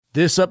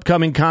This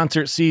upcoming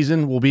concert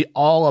season will be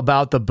all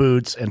about the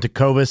boots, and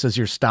Tecovas is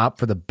your stop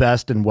for the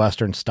best in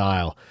Western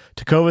style.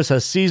 Tecovas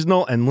has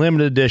seasonal and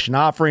limited edition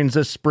offerings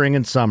this spring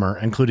and summer,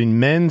 including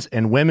men's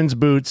and women's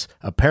boots,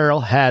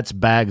 apparel, hats,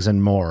 bags,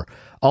 and more.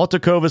 All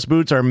Tecovas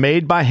boots are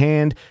made by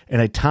hand in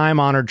a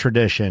time-honored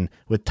tradition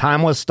with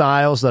timeless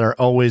styles that are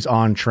always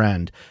on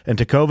trend. And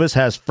Tecovas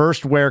has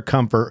first wear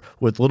comfort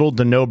with little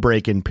to no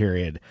break-in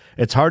period.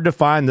 It's hard to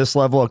find this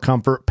level of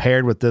comfort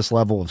paired with this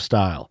level of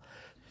style.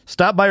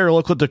 Stop by your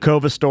local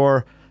Tecovas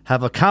store,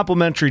 have a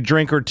complimentary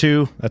drink or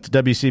two, that's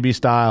WCB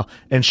style,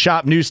 and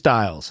shop new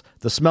styles.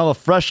 The smell of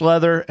fresh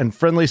leather and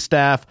friendly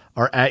staff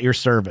are at your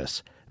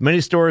service. Many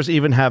stores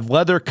even have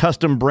leather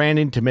custom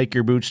branding to make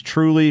your boots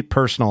truly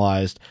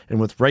personalized. And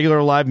with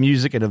regular live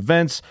music and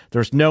events,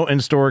 there's no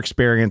in-store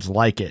experience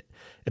like it.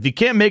 If you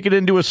can't make it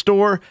into a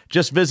store,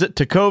 just visit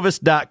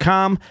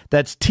tecovas.com.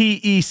 That's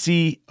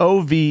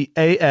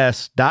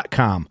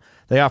TECOVAS.com.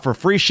 They offer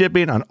free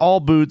shipping on all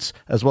boots,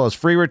 as well as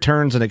free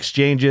returns and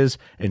exchanges,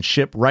 and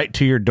ship right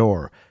to your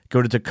door.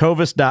 Go to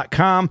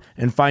tecovas.com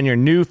and find your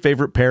new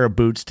favorite pair of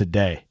boots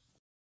today.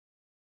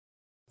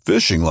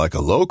 Fishing like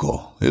a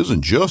local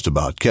isn't just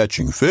about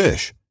catching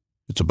fish.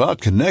 It's about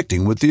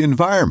connecting with the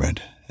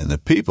environment and the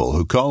people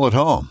who call it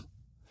home.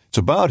 It's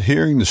about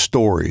hearing the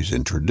stories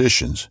and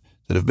traditions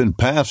that have been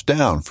passed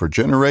down for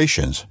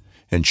generations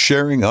and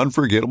sharing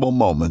unforgettable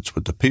moments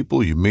with the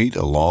people you meet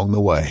along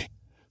the way.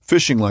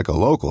 Fishing like a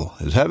local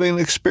is having an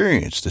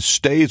experience that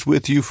stays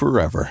with you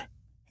forever.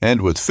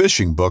 And with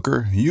Fishing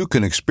Booker, you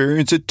can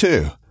experience it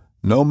too,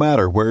 no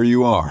matter where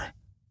you are.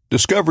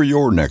 Discover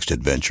your next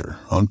adventure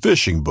on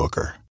Fishing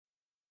Booker.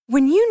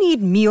 When you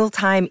need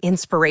mealtime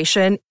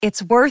inspiration,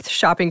 it's worth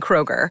shopping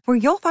Kroger, where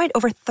you'll find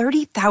over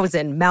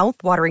 30,000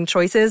 mouth-watering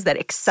choices that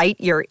excite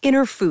your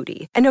inner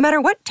foodie. And no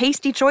matter what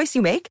tasty choice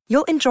you make,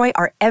 you'll enjoy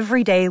our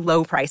everyday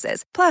low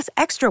prices, plus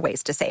extra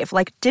ways to save,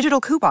 like digital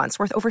coupons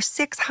worth over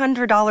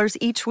 $600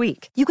 each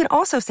week. You can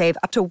also save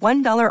up to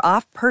 $1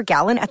 off per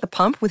gallon at the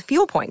pump with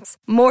fuel points.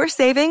 More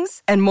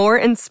savings and more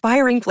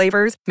inspiring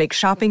flavors make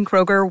shopping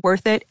Kroger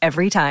worth it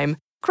every time.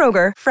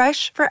 Kroger,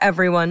 fresh for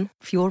everyone.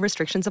 Fuel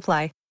restrictions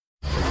apply.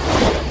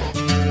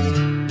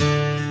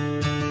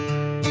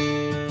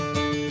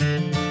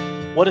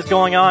 What is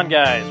going on,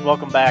 guys?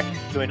 Welcome back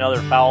to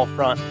another Foul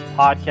Front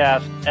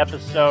podcast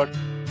episode.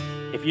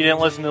 If you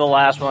didn't listen to the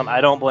last one, I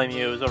don't blame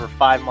you. It was over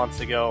 5 months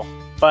ago.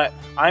 But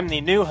I'm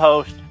the new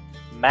host,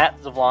 Matt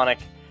Zavlanik.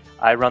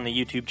 I run the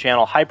YouTube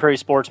channel High Prairie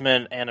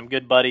Sportsman, and I'm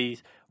good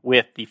buddies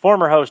with the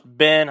former host,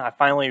 Ben. I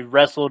finally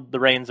wrestled the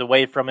reins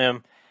away from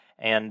him,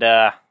 and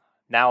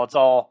now it's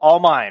all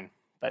mine.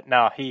 But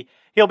no,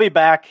 he'll be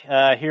back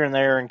here and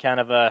there, and kind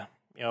of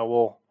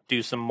we'll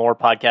do some more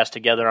podcasts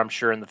together, I'm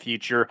sure, in the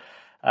future.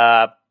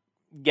 Got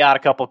a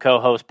couple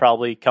co-hosts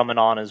probably coming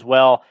on as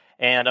well,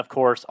 and of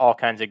course all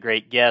kinds of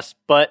great guests,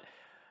 but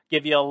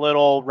give you a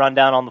little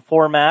rundown on the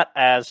format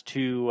as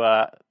to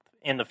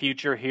in the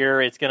future here.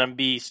 It's going to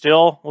be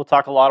we'll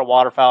talk a lot of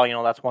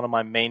waterfowl, that's one of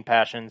my main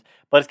passions,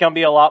 but it's going to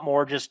be a lot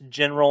more just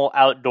general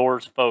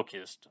outdoors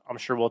focused. I'm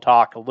sure we'll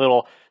talk a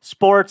little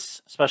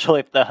sports, especially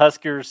if the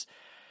Huskers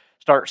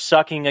start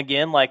sucking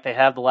again like they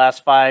have the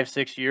last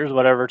 5-6 years,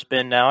 whatever it's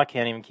been now. I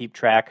can't even keep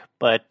track,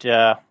 but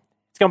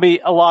it's going to be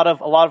a lot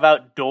of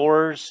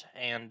outdoors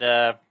and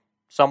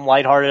some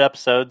lighthearted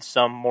episodes,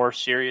 some more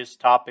serious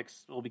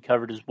topics will be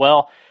covered as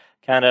well.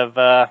 Kind of,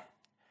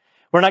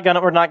 we're not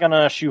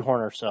gonna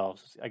shoehorn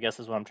ourselves, I guess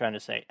is what I'm trying to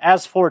say.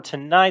 As for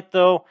tonight,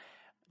 though,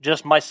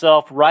 just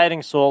myself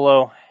riding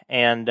solo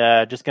and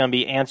just going to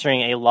be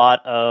answering a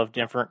lot of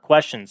different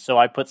questions. So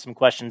I put some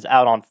questions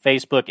out on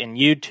Facebook and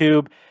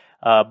YouTube,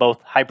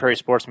 both High Prairie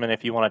Sportsman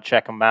if you want to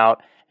check them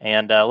out.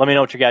 And let me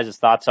know what your guys'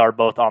 thoughts are,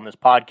 both on this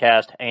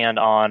podcast and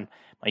on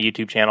my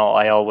YouTube channel.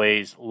 I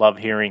always love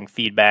hearing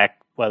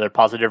feedback, whether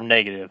positive or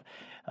negative,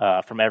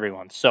 from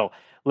everyone. So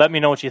let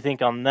me know what you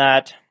think on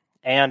that.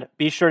 And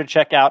be sure to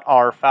check out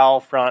our Foul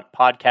Front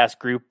podcast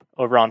group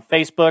over on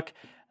Facebook.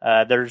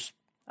 I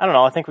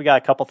think we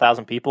got a couple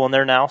thousand people in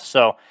there now.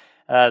 So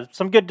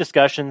some good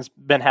discussions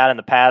been had in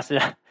the past.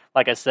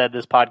 Like I said,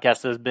 this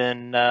podcast has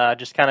been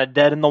just kind of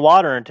dead in the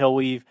water until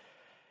we've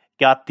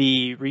got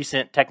the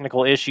recent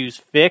technical issues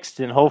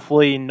fixed, and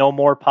hopefully no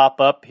more pop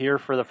up here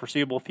for the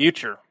foreseeable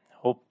future.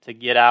 Hope to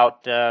get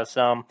out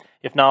some,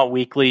 if not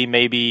weekly,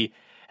 maybe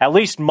at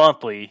least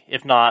monthly,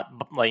 if not,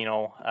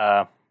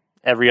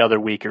 every other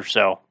week or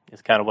so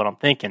is kind of what I'm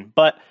thinking.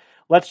 But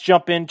let's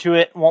jump into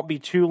it. It won't be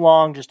too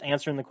long, just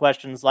answering the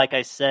questions like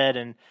I said,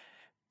 and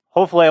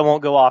hopefully I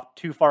won't go off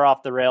too far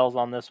off the rails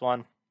on this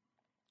one.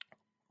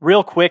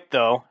 Real quick,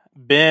 though,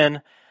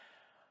 Ben,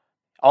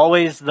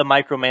 always the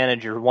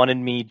micromanager, wanted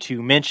me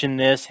to mention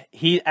this.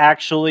 He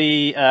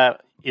actually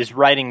is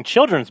writing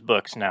children's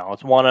books now.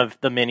 It's one of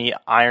the many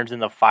irons in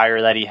the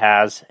fire that he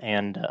has,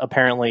 and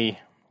apparently,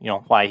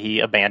 why he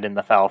abandoned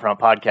the Foul Front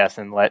podcast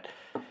and let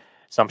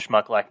some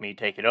schmuck like me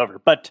take it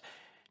over. But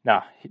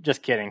no,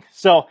 just kidding.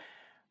 So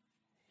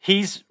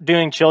he's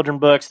doing children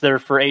books. They're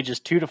for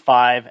ages 2 to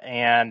 5,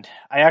 and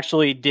I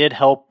actually did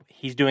help.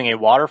 He's doing a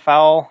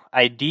waterfowl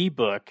ID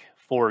book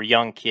for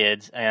young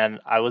kids, and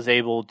I was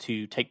able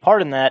to take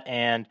part in that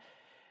and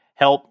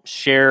help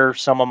share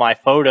some of my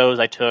photos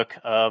I took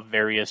of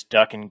various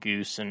duck and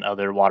goose and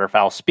other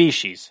waterfowl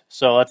species.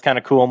 So that's kind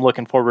of cool. I'm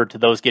looking forward to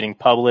those getting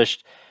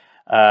published.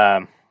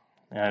 And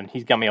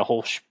he's got me a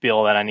whole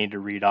spiel that I need to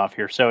read off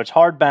here. So it's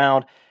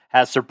hardbound,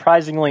 has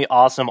surprisingly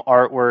awesome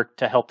artwork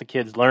to help the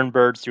kids learn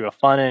birds through a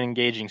fun and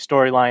engaging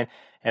storyline.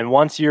 And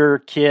once your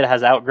kid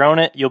has outgrown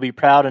it, you'll be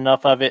proud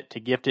enough of it to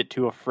gift it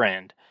to a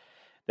friend.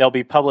 They'll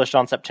be published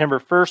on September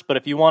 1st, but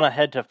if you want to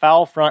head to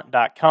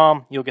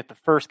foulfront.com, you'll get the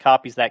first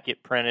copies that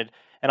get printed.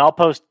 And I'll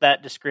post that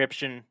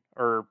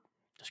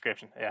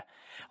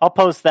I'll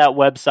post that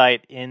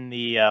website in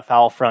the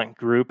Foul Front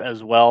group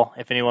as well,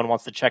 if anyone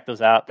wants to check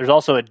those out. There's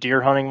also a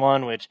deer hunting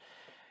one, which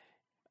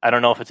I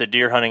don't know if it's a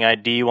deer hunting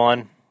ID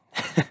one.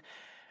 I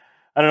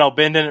don't know.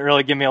 Ben didn't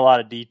really give me a lot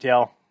of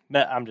detail.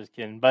 I'm just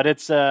kidding. But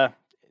it's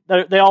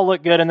they all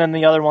look good. And then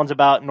the other one's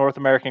about North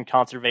American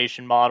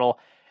conservation model.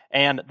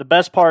 And the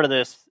best part of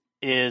this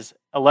is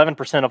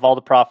 11% of all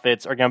the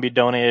profits are going to be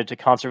donated to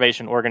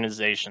conservation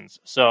organizations.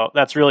 So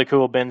that's really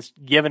cool. Ben's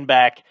giving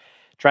back,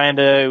 trying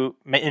to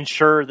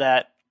ensure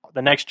that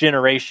the next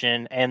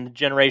generation and the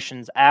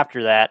generations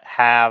after that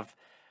have,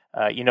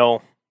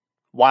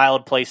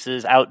 wild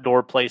places,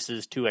 outdoor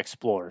places to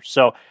explore.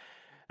 So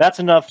that's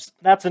enough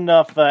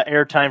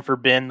airtime for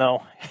Ben,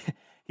 though.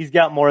 He's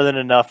got more than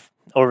enough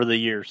over the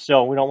years.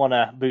 So we don't want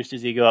to boost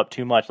his ego up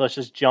too much. Let's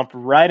just jump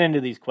right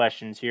into these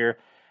questions here.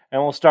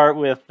 And we'll start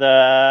with,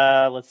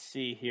 let's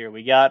see here.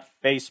 We got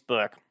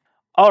Facebook.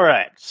 All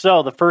right.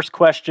 So the first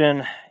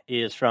question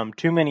is from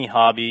Too Many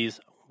Hobbies.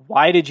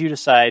 Why did you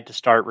decide to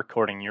start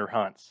recording your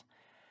hunts?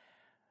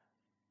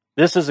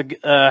 This is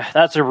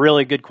that's a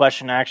really good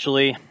question,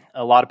 actually.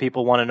 A lot of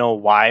people want to know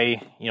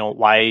why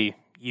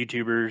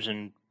YouTubers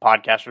and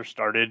podcasters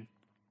started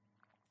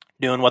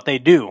doing what they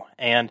do.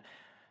 And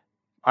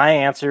my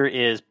answer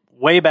is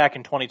way back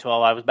in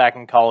 2012. I was back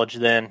in college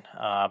then.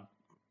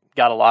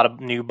 Got a lot of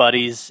new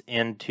buddies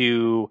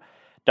into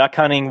duck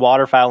hunting,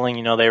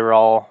 waterfowling. They were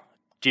all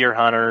deer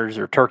hunters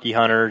or turkey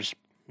hunters.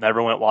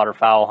 Never went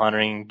waterfowl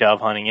hunting,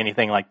 dove hunting,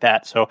 anything like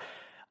that. So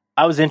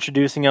I was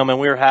introducing them, and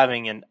we were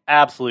having an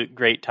absolute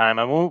great time.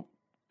 I mean,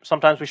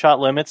 sometimes we shot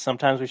limits,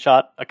 sometimes we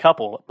shot a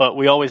couple, but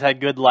we always had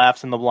good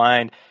laughs in the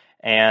blind,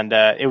 and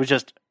it was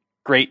just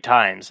great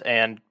times.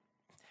 And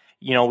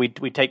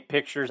we'd take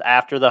pictures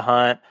after the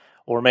hunt,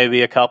 or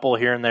maybe a couple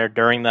here and there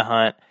during the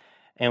hunt.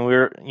 And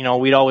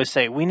we'd always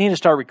say, we need to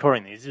start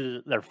recording these.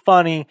 They're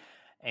funny,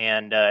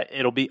 and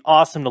it'll be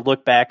awesome to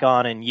look back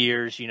on in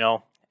years,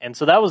 And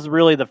so that was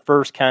really the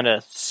first kind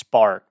of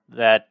spark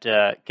that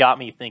got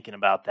me thinking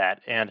about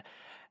that. And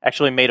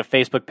actually made a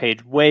Facebook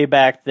page way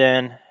back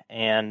then,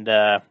 and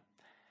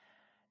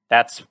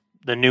that's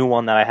the new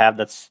one that I have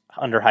that's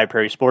under High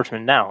Prairie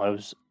Sportsman now. It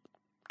was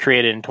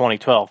created in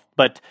 2012.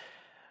 But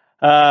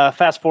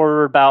fast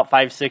forward about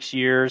 5-6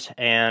 years,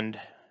 and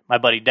my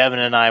buddy Devin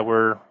and I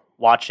were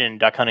watching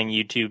duck hunting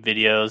YouTube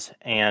videos,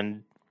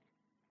 and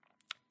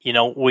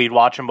we'd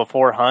watch them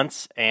before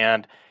hunts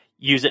and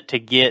use it to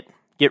get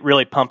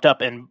really pumped up.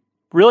 And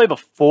really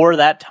before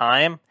that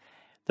time,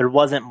 there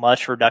wasn't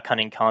much for duck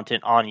hunting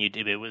content on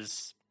YouTube. It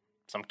was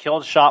some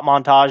kill shot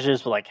montages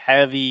with like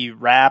heavy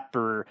rap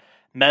or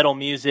metal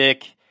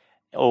music,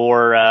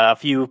 or a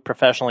few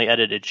professionally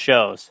edited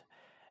shows.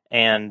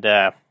 And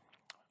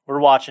we're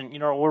watching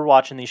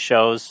these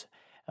shows.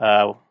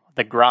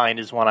 The Grind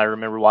is one I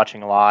remember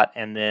watching a lot,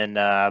 and then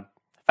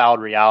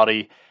Fouled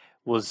Reality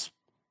was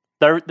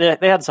they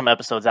had some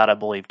episodes out, I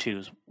believe,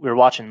 too. We were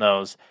watching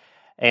those,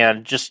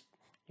 and just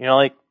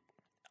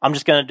I'm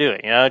just gonna do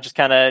it.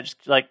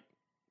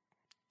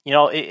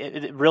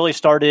 It really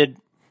started.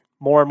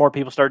 More and more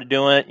people started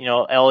doing it.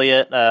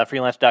 Elliot,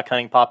 Freelance Duck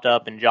Hunting, popped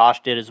up, and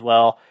Josh did as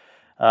well.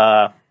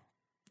 I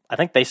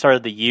think they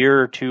started the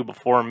year or two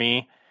before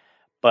me,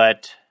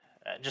 but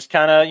just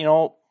kind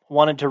of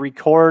wanted to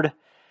record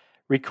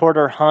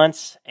our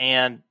hunts,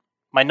 and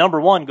my number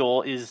one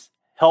goal is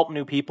help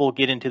new people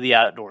get into the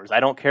outdoors. I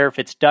don't care if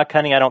it's duck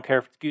hunting, I don't care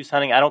if it's goose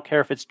hunting, I don't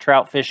care if it's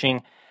trout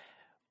fishing.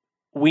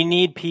 We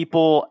need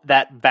people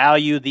that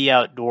value the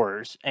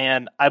outdoors,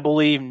 and I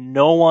believe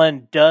no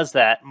one does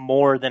that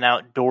more than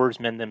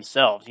outdoorsmen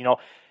themselves.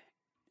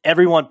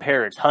 Everyone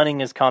parrots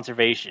hunting is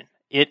conservation.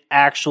 It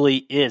actually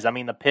is. I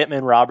mean, the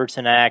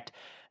Pittman-Robertson Act,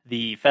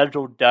 the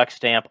federal duck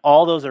stamp,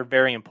 all those are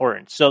very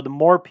important. So the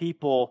more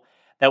people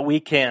that we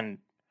can,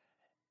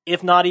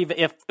 if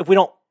we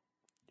don't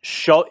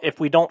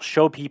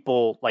show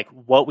people like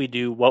what we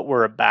do, what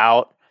we're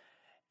about,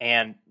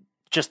 and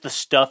just the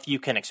stuff you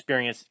can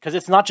experience, because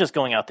it's not just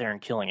going out there and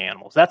killing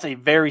animals. That's a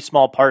very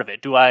small part of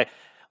it. Do I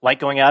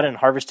like going out and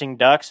harvesting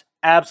ducks?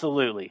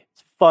 Absolutely.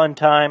 It's a fun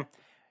time.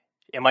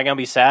 Am I going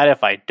to be sad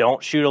if I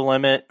don't shoot a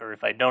limit or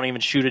if I don't even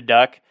shoot a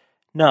duck?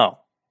 No,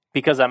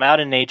 because I'm out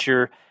in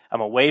nature.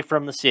 I'm away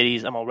from the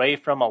cities. I'm away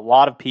from a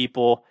lot of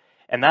people.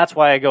 And that's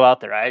why I go out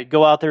there. I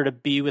go out there to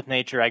be with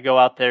nature. I go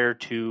out there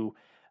to,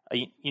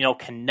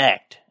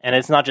 connect. And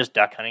it's not just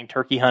duck hunting,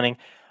 turkey hunting,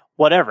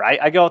 whatever.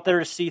 I go out there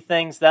to see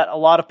things that a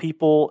lot of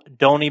people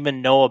don't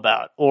even know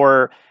about,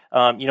 or,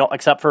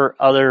 except for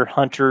other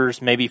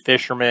hunters, maybe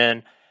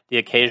fishermen, the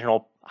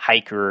occasional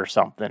hiker or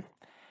something.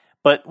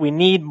 But we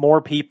need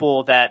more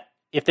people that,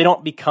 if they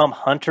don't become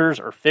hunters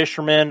or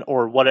fishermen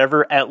or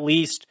whatever, at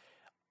least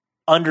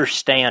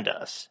understand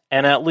us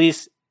and at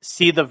least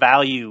see the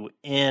value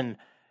in,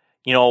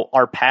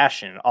 our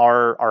passion,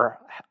 our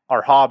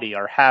hobby,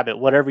 our habit,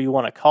 whatever you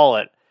want to call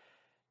it,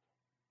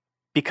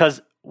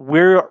 because we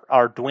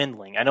are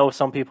dwindling. I know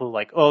some people are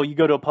like, oh, you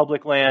go to a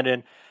public land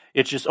and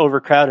it's just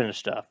overcrowded and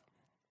stuff.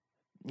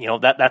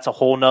 That's a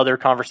whole nother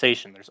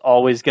conversation. There's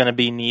always going to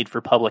be need for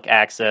public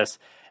access,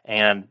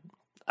 and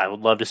I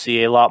would love to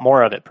see a lot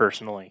more of it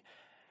personally.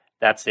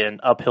 That's an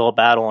uphill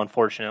battle,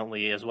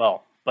 unfortunately, as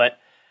well. But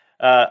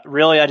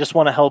really, I just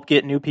want to help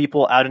get new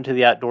people out into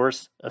the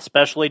outdoors,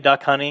 especially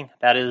duck hunting.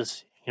 That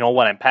is,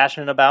 what I'm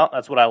passionate about.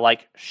 That's what I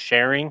like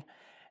sharing,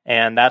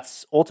 and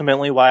that's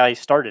ultimately why I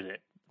started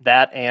it.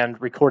 That and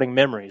recording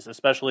memories,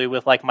 especially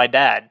with like my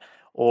dad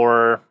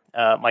or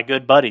my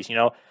good buddies.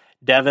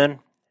 Devin,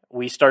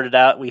 we started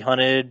out, we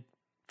hunted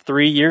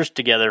 4 years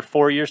together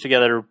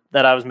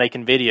that I was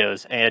making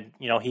videos, and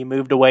he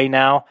moved away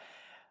now,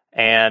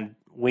 and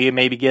we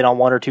maybe get on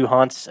 1 or 2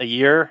 hunts a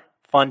year,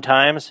 fun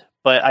times,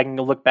 but I can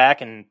look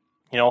back and,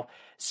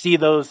 see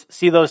those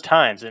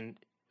times and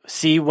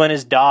see when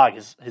his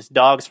dog's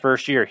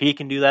first year, he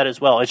can do that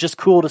as well. It's just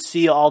cool to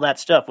see all that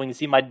stuff. We can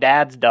see my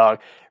dad's dog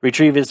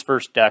retrieve his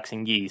first ducks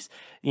and geese.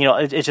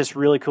 It's just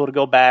really cool to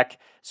go back.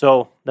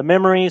 So the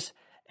memories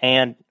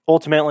and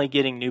ultimately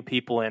getting new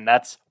people in,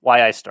 that's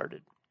why I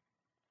started.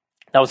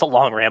 That was a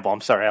long ramble.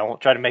 I'm sorry. I won't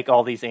try to make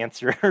all these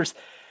answers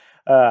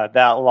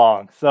that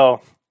long.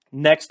 So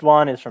next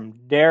one is from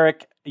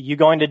Derek. Are you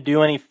going to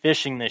do any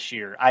fishing this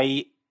year?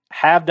 I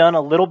have done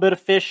a little bit of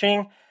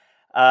fishing.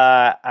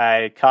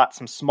 I caught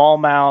some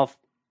smallmouth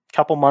a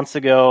couple months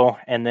ago,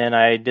 and then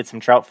I did some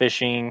trout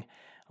fishing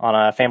on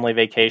a family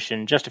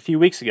vacation just a few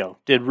weeks ago.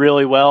 Did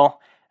really well.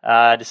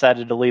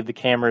 Decided to leave the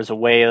cameras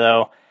away,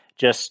 though.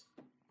 Just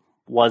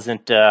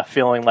wasn't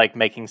feeling like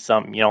making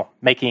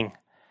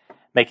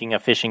a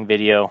fishing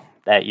video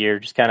that year.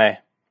 Just kind of,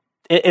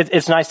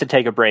 it's nice to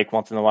take a break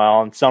once in a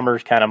while, and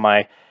summer's kind of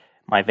my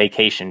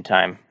vacation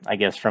time, I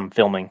guess, from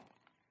filming.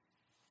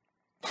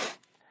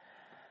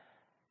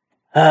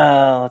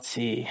 Let's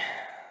see.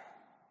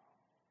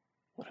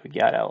 What do we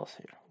got else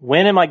here?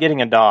 When am I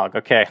getting a dog?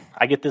 Okay,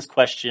 I get this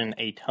question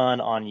a ton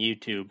on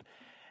YouTube,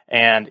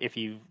 and if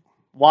you've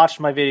watched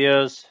my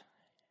videos,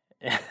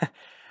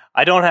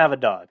 I don't have a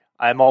dog.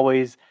 I'm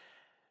always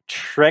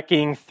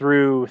trekking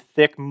through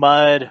thick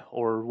mud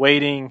or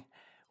wading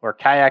or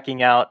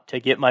kayaking out to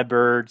get my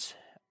birds,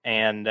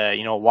 and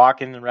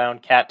walking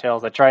around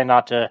cattails. I try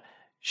not to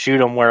shoot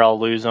them where I'll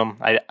lose them.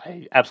 I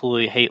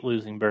absolutely hate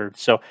losing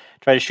birds, so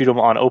try to shoot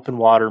them on open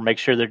water, make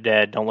sure they're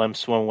dead, don't let them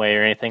swim away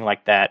or anything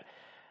like that.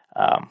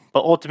 But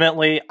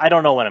ultimately, I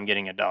don't know when I'm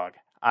getting a dog.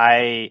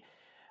 I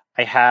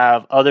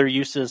have other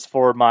uses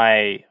for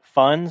my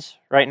funds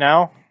right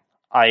now.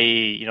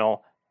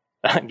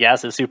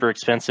 Gas is super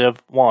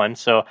expensive,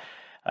 so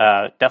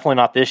definitely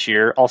not this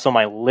year. Also,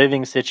 my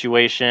living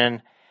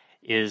situation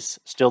is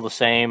still the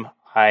same.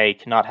 I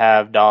cannot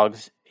have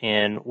dogs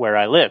in where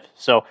I live.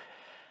 So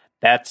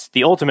that's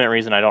the ultimate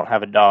reason I don't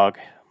have a dog.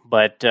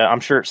 But I'm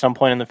sure at some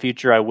point in the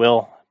future I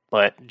will,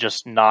 but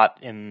just not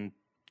in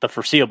the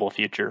foreseeable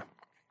future.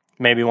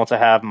 Maybe once I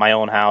have my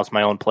own house,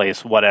 my own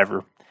place,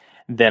 whatever,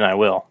 then I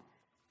will.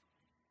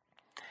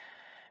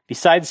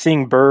 Besides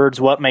seeing birds,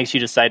 what makes you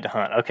decide to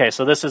hunt? Okay,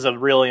 so this is a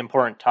really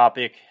important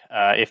topic.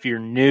 If you're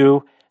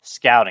new,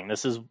 scouting.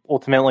 This is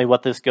ultimately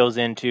what this goes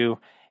into.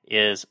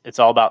 It's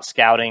all about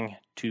scouting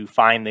to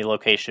find the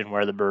location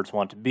where the birds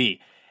want to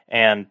be.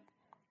 And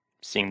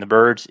seeing the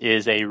birds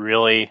is a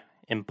really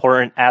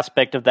important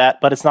aspect of that,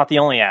 but it's not the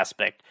only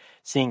aspect.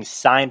 Seeing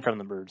sign from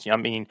the birds.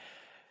 And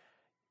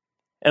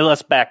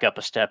let's back up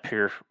a step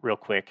here real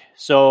quick.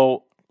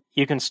 So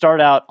you can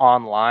start out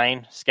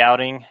online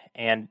scouting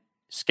and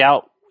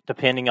scout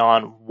depending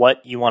on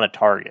what you want to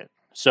target.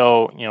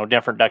 So,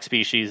 different duck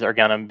species are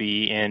going to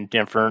be in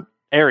different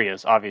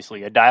areas,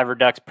 obviously. A diver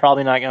duck's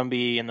probably not going to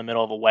be in the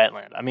middle of a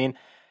wetland.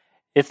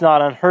 It's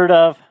not unheard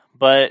of,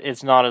 but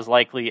it's not as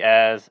likely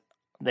as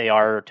they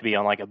are to be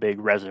on like a big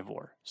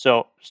reservoir.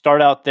 So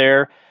start out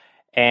there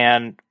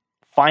and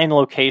find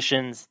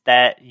locations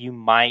that you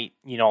might,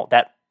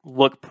 that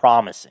look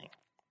promising.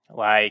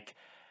 Like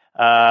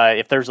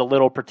if there's a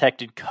little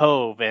protected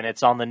cove and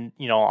it's on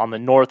the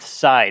north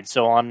side.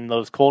 So on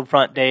those cold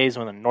front days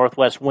when the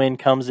northwest wind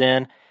comes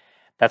in,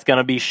 that's going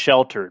to be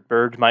sheltered.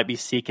 Birds might be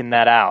seeking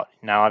that out.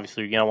 Now,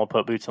 obviously, you're going to want to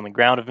put boots on the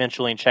ground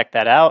eventually and check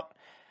that out.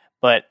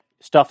 But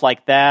stuff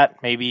like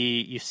that,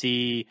 maybe you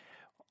see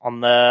on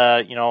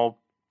the,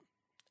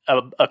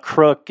 a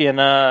crook in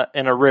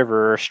a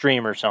river or a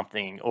stream or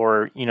something,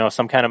 or,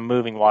 some kind of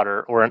moving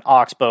water, or an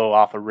oxbow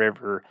off a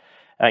river,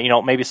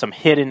 maybe some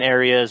hidden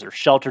areas or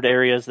sheltered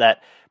areas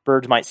that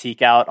birds might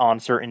seek out on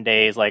certain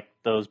days, like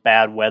those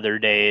bad weather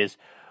days,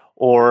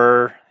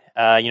 or,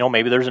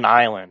 maybe there's an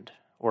island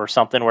or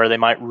something where they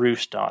might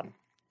roost on.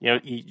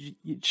 You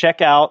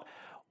check out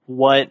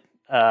what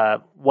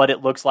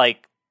it looks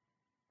like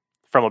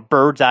from a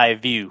bird's eye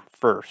view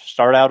first.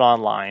 Start out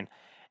online,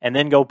 and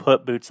then go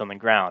put boots on the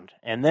ground.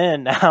 And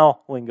then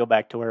now we can go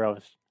back to where I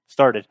was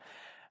started.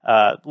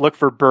 Look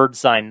for bird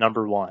sign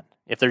number 1.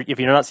 If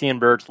you're not seeing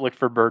birds, look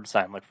for bird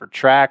sign. Look for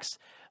tracks.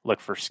 Look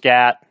for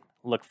scat.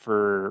 Look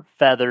for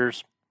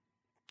feathers.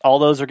 All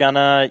those are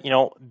gonna,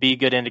 be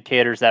good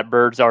indicators that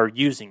birds are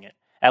using it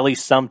at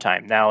least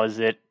sometime. Now, is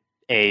it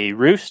a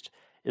roost?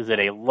 Is it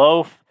a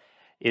loaf?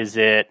 Is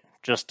it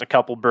just a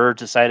couple birds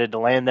decided to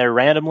land there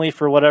randomly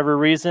for whatever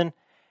reason?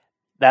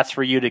 That's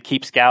for you to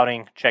keep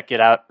scouting. Check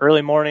it out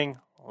early morning,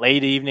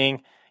 late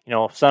evening,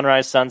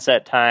 sunrise,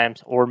 sunset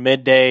times, or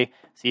midday.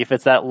 See if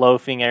it's that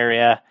loafing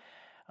area.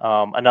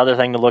 Another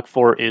thing to look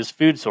for is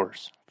food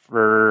source.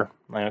 We're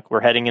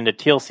heading into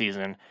teal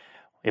season.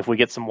 If we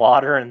get some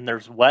water and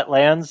there's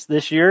wetlands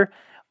this year,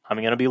 I'm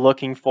going to be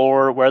looking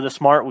for where the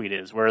smartweed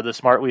is, where the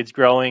smartweed's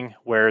growing,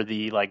 where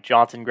the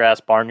Johnson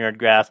grass, barnyard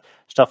grass,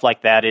 stuff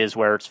like that is,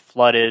 where it's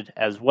flooded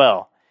as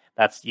well.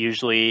 That's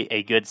usually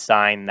a good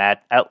sign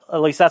that,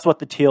 at least that's what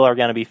the teal are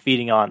going to be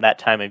feeding on that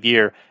time of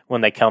year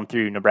when they come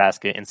through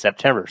Nebraska in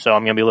September. So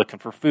I'm going to be looking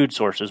for food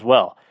source as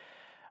well.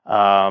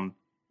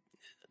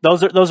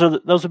 Those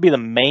would be the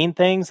main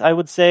things I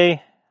would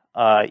say.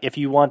 If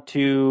you want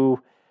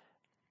to,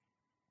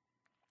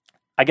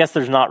 I guess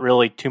there's not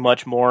really too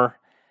much more.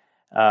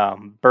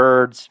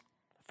 Birds,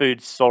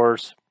 food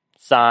source,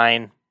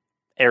 sign,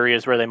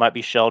 areas where they might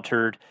be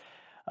sheltered.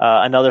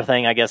 Another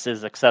thing, I guess,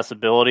 is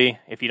accessibility.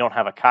 If you don't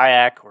have a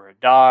kayak or a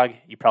dog,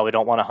 you probably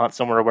don't want to hunt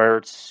somewhere where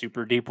it's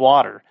super deep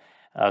water.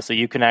 So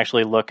you can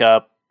actually look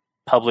up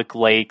public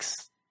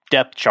lakes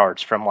depth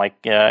charts from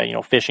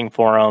fishing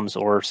forums,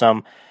 or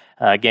some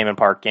game and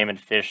park, game and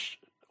fish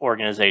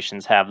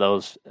organizations have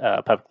those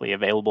publicly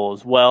available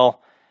as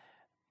well.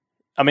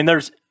 I mean,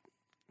 there's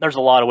a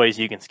lot of ways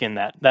you can skin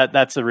that.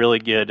 That's a really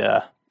good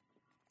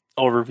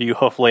overview.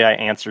 Hopefully I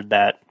answered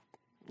that,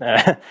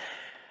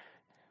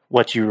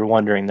 what you were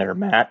wondering there,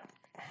 Matt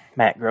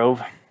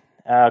Grove.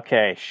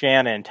 Okay,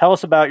 Shannon, tell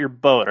us about your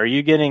boat. Are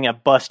you getting a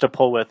bus to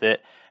pull with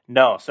it?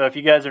 No. So if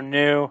you guys are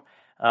new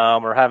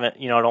or haven't,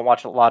 don't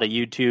watch a lot of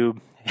YouTube,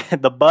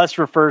 the bus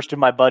refers to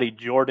my buddy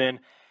Jordan.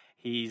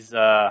 He's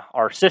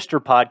our sister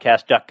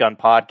podcast, Duck Gun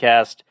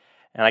Podcast,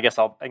 and I guess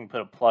I can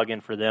put a plug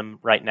in for them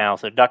right now.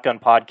 So Duck Gun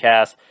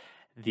Podcast,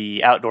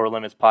 the Outdoor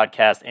Limits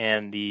podcast,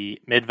 and the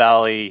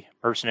Mid-Valley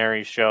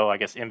Mercenaries show, I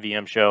guess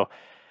MVM show.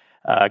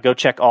 Go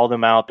check all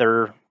them out.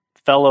 They're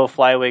fellow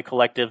Flyway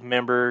Collective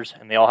members,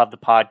 and they all have the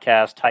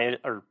podcast.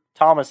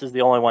 Thomas is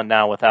the only one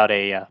now without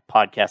a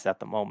podcast at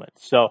the moment.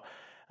 So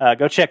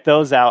go check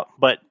those out.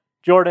 But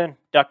Jordan,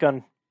 Duck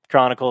Gun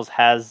Chronicles,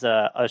 has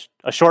a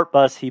short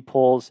bus. He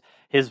pulls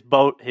his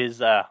boat,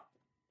 his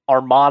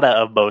armada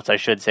of boats, I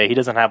should say. He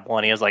doesn't have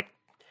one. He has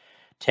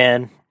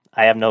 10.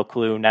 I have no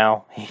clue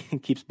now. He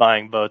keeps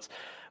buying boats.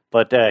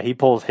 But he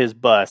pulls his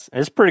bus.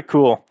 It's pretty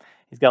cool.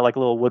 He's got a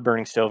little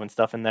wood-burning stove and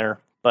stuff in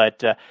there.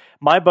 But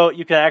my boat,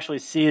 you can actually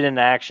see it in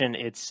action.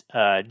 It's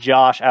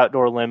Josh,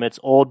 Outdoor Limits,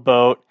 old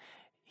boat.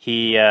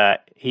 He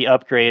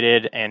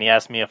upgraded, and he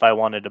asked me if I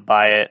wanted to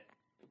buy it,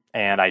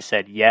 and I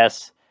said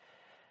yes.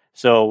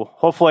 So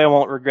hopefully I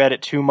won't regret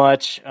it too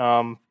much.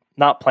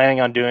 Not planning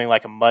on doing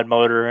a mud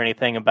motor or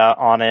anything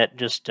on it,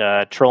 just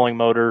trolling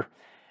motor.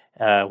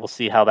 We'll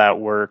see how that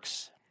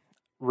works.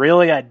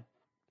 Really,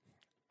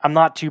 I'm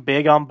not too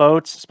big on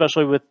boats,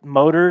 especially with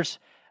motors.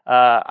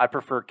 I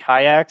prefer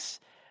kayaks.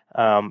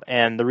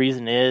 And the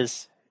reason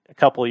is, a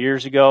couple of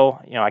years ago,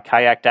 I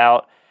kayaked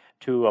out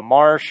to a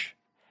marsh,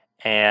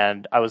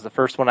 and I was the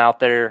first one out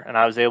there, and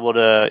I was able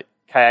to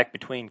kayak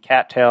between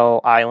cattail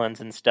islands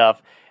and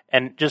stuff,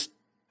 and just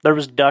there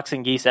was ducks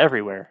and geese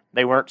everywhere.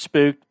 They weren't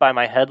spooked by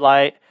my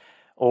headlight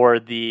or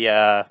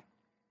the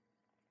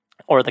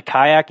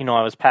kayak.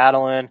 I was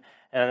paddling,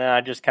 and then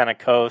I just kind of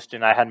coast,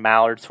 and I had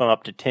mallards swim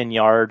up to 10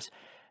 yards.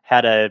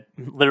 Had a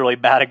literally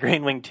bat a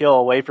green-winged teal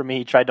away from me.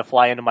 He tried to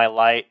fly into my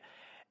light.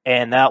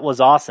 And that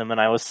was awesome.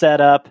 And I was set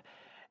up,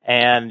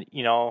 and,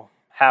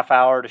 half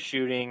hour to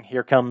shooting.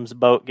 Here comes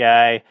boat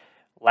guy,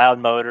 loud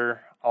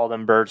motor. All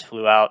them birds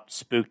flew out,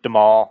 spooked them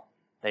all.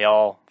 They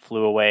all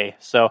flew away.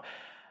 So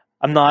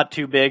I'm not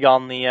too big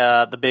on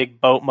the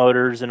big boat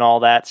motors and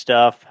all that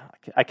stuff.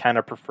 I kind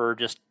of prefer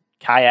just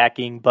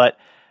kayaking, but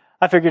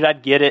I figured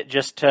I'd get it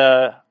just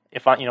to,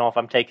 if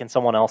I'm taking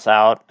someone else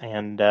out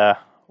and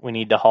we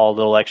need to haul a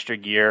little extra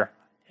gear,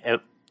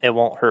 it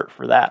won't hurt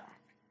for that.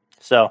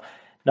 So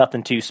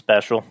nothing too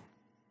special.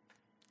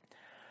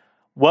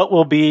 What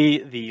will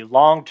be the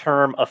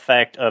long-term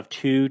effect of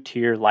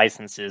 2-tier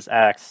licenses?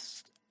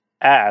 Asks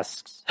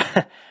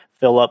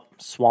Philip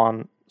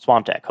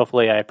Swantek.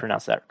 Hopefully I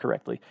pronounced that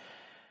correctly.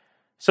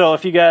 So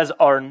if you guys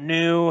are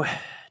new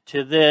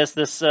to this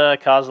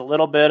caused a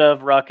little bit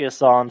of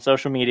ruckus on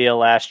social media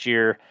last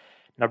year.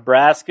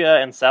 Nebraska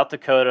and South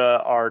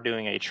Dakota are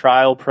doing a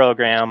trial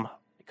program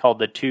called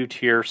the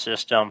 2-tier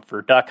system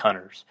for duck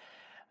hunters.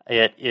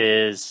 It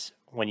is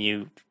when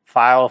you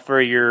file for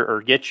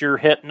or get your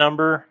HIP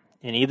number,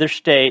 in either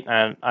state.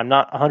 I'm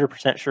not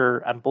 100%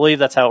 sure. I believe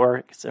that's how it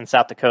works in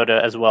South Dakota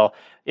as well.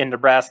 In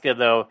Nebraska,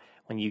 though,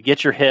 when you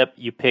get your hip,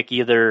 you pick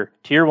either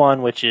Tier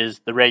 1, which is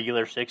the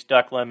regular 6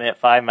 duck limit,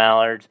 5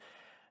 mallards,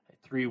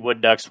 3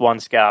 wood ducks, 1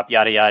 scaup,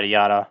 yada, yada,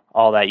 yada,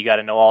 all that. You got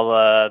to know all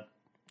the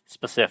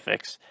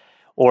specifics.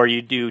 Or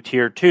you do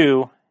Tier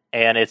 2,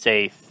 and it's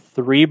a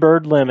 3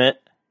 bird limit,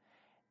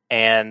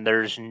 and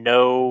there's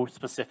no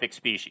specific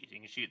species. You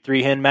can shoot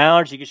 3 hen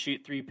mallards, you can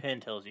shoot 3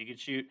 pintails, you can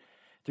shoot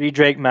 3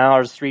 drake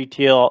mallards, 3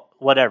 teal,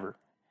 whatever.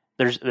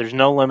 There's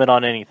no limit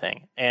on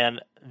anything. And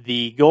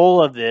the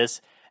goal of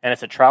this, and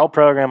it's a trial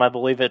program, I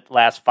believe it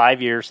lasts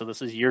 5 years, so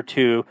this is year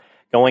 2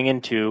 going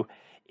into,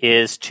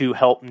 is to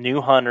help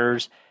new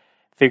hunters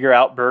figure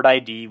out bird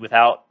ID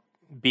without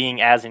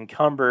being as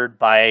encumbered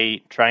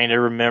by trying to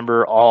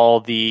remember all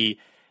the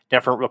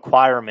different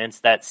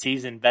requirements that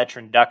seasoned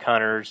veteran duck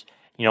hunters,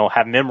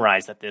 have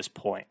memorized at this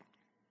point.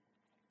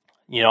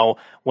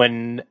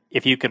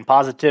 If you can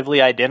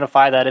positively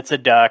identify that it's a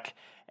duck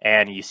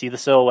and you see the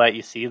silhouette,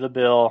 you see the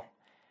bill,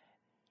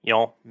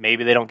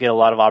 maybe they don't get a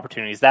lot of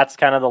opportunities. That's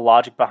kind of the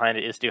logic behind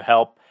it, is to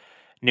help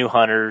new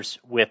hunters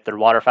with their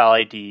waterfowl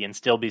ID and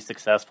still be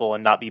successful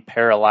and not be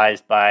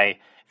paralyzed by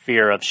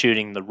fear of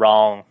shooting the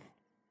wrong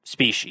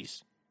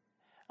species.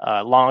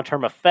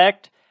 Long-term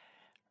effect,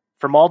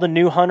 from all the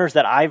new hunters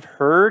that I've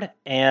heard,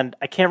 and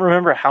I can't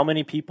remember how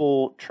many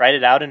people tried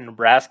it out in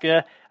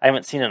Nebraska. I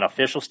haven't seen an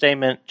official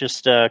statement,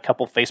 just a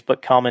couple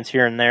Facebook comments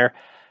here and there.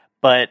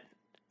 But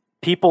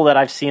people that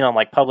I've seen on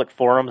like public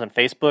forums and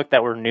Facebook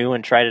that were new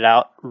and tried it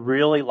out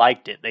really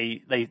liked it.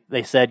 They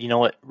said,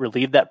 it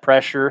relieved that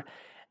pressure,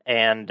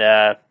 and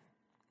that's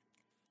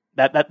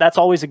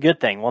always a good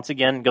thing. Once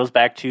again, it goes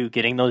back to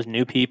getting those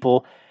new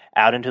people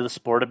out into the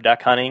sport of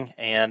duck hunting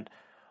and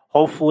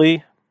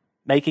hopefully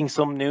making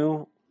some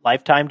new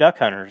lifetime duck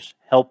hunters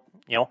help,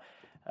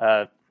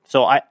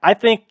 so I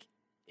think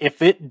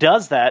if it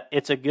does that,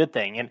 it's a good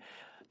thing. And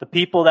the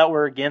people that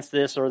were against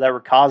this or that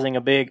were causing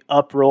a big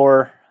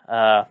uproar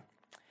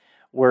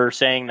were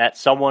saying that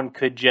someone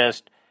could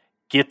just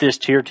get this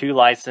Tier 2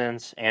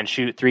 license and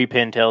shoot 3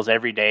 pintails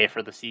every day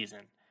for the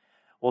season.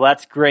 Well,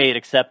 that's great,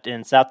 except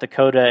in South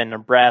Dakota and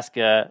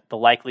Nebraska, the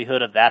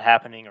likelihood of that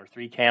happening, or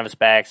 3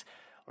 canvasbacks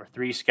or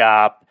 3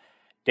 scaup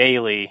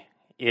daily,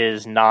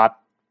 is not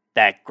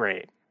that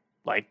great.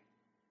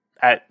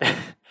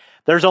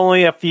 There's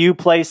only a few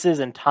places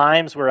and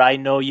times where I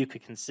know you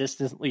could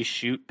consistently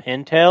shoot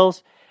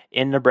pintails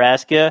in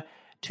Nebraska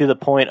to the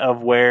point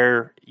of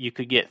where you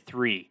could get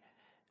 3.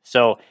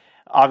 So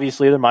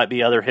obviously there might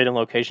be other hidden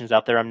locations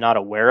out there I'm not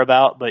aware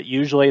about, but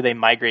usually they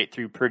migrate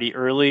through pretty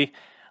early.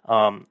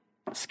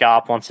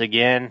 Scaup, once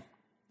again,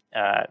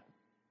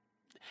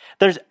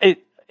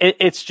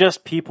 it's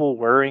just people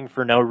worrying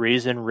for no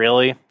reason,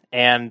 really.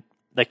 And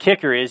the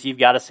kicker is you've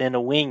got to send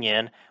a wing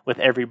in with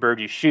every bird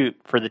you shoot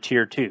for the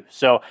Tier 2.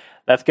 So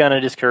that's going to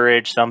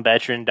discourage some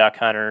veteran duck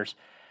hunters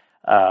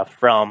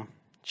from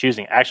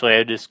choosing. Actually, I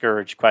would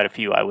discourage quite a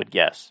few, I would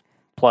guess,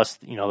 plus,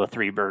 the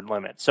 3 bird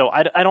limit. So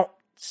I don't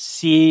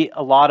see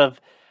a lot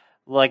of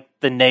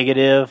the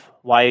negative,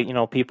 why,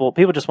 people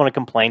just want to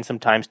complain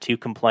sometimes to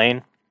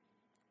complain.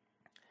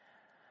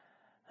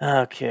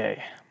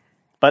 Okay.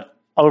 But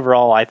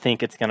overall, I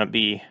think it's going to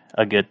be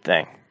a good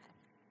thing.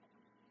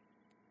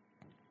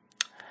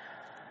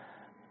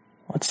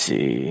 Let's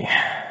see.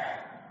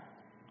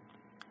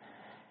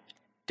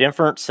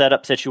 Different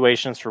setup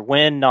situations for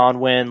wind,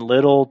 non-wind,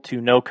 little to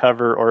no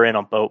cover, or in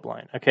a boat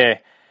blind. Okay.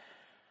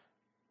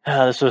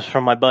 This was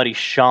from my buddy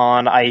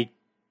Sean. I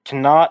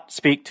cannot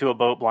speak to a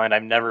boat blind.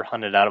 I've never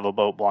hunted out of a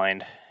boat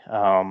blind.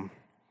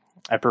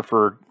 I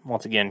prefer,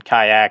 once again,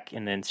 kayak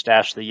and then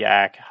stash the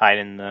yak, hide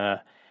in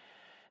the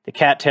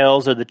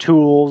cattails or the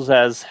tools,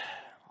 as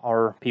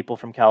our people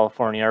from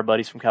California, our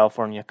buddies from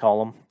California,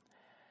 call them.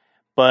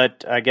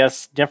 But I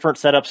guess different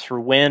setups for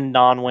wind,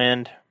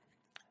 non-wind.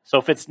 So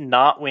if it's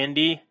not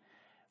windy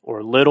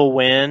or little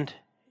wind,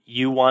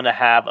 you want to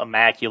have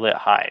immaculate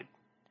hide,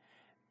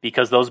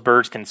 because those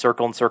birds can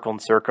circle and circle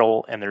and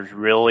circle, and there's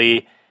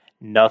really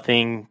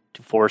nothing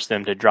to force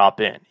them to drop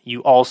in.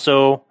 You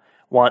also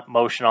want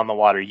motion on the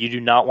water. You do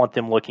not want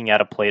them looking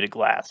at a plate of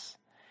glass.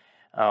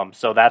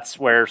 So that's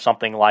where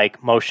something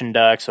like motion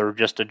ducks or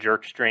just a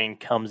jerk string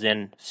comes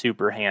in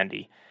super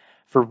handy.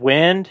 For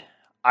wind,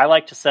 I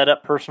like to set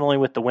up personally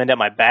with the wind at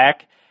my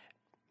back.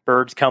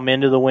 Birds come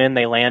into the wind,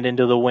 they land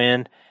into the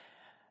wind,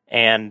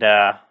 and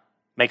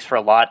makes for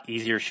a lot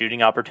easier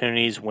shooting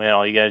opportunities when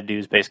all you got to do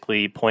is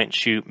basically point and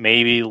shoot,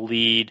 maybe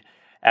lead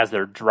as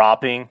they're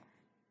dropping,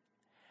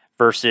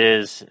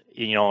 versus,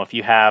 if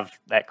you have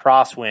that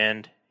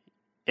crosswind,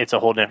 it's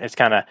it's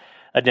kind of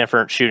a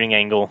different shooting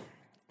angle.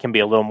 It can be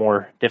a little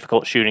more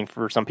difficult shooting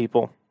for some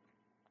people.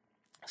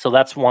 So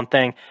that's one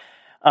thing.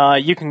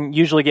 You can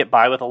usually get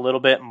by with a little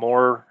bit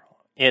more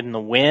in the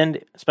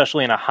wind,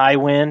 especially in a high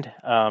wind.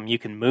 You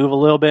can move a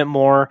little bit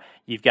more.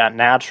 You've got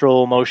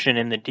natural motion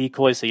in the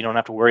decoy, so you don't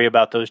have to worry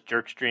about those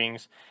jerk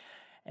strings.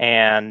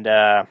 And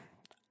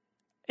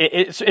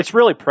it's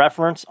really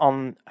preference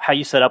on how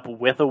you set up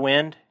with a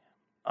wind.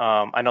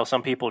 I know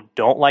some people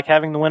don't like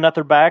having the wind at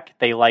their back.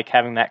 They like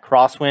having that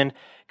crosswind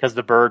because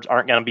the birds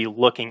aren't going to be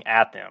looking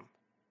at them.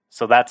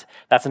 So that's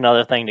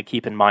another thing to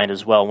keep in mind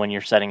as well when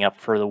you're setting up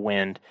for the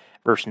wind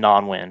versus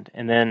non-wind.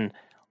 And then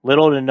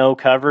little to no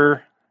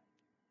cover,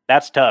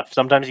 that's tough.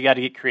 Sometimes you got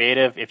to get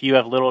creative. If you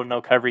have little to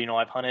no cover,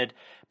 I've hunted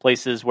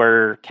places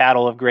where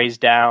cattle have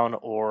grazed down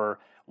or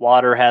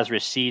water has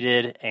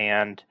receded,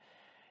 and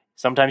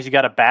sometimes you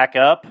got to back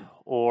up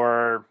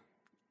or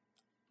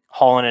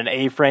haul in an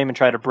A-frame and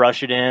try to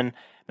brush it in,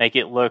 make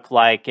it look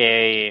like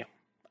a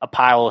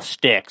pile of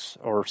sticks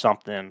or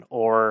something,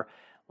 or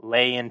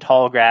lay in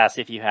tall grass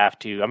if you have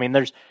to. I mean,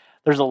 there's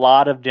a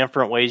lot of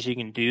different ways you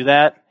can do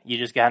that. You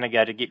just kind of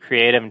got to get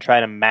creative and try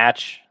to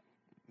match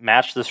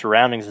the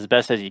surroundings as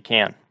best as you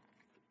can.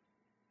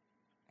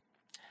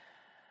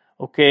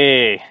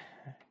 Okay,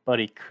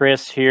 buddy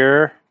Chris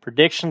here.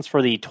 Predictions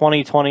for the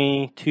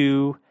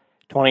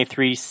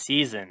 2022-23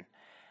 season.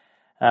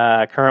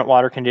 Current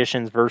water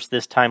conditions versus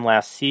this time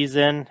last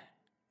season.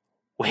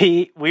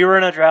 We were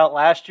in a drought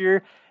last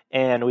year,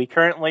 and we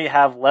currently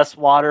have less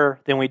water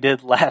than we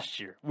did last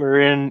year.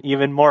 We're in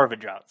even more of a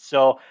drought.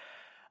 So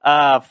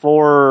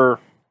for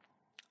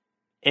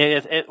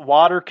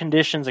water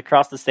conditions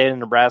across the state of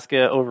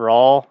Nebraska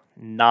overall,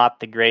 not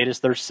the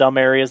greatest. There's some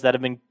areas that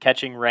have been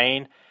catching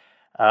rain.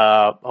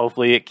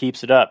 Hopefully it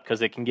keeps it up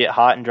because it can get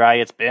hot and dry.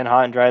 It's been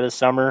hot and dry this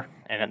summer,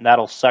 and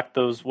that'll suck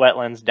those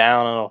wetlands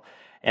down,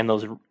 and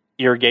those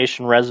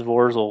irrigation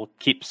reservoirs will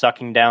keep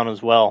sucking down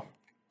as well.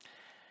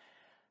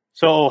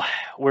 So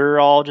we're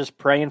all just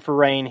praying for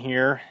rain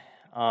here.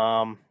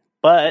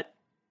 But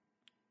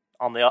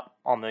on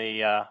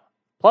the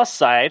plus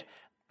side,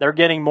 they're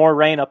getting more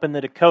rain up in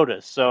the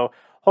Dakotas. So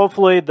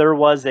hopefully there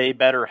was a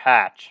better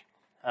hatch.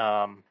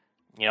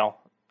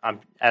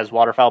 As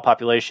waterfowl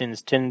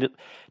populations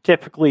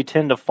typically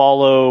tend to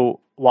follow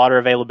water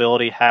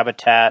availability,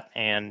 habitat,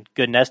 and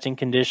good nesting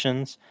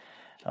conditions.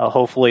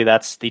 Hopefully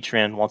that's the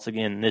trend once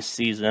again this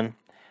season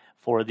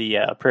for the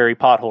prairie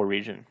pothole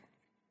region.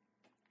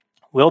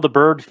 Will the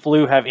bird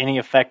flu have any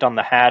effect on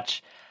the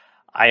hatch?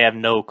 I have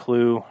no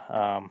clue.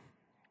 I'm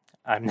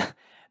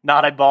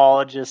not a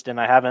biologist, and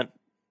I haven't.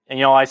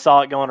 And, I saw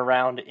it going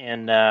around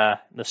in the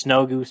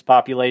snow goose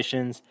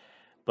populations,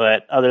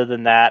 but other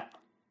than that,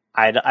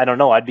 I don't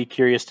know. I'd be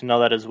curious to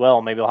know that as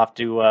well. Maybe I'll have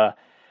to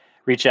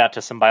reach out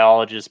to some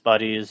biologist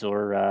buddies,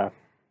 or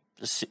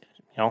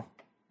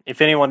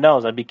if anyone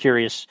knows, I'd be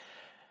curious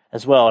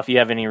as well if you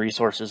have any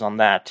resources on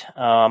that.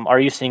 Are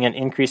you seeing an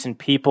increase in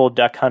people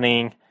duck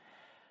hunting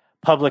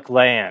public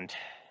land?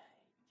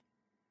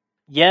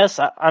 Yes,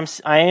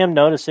 I am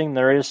noticing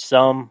there is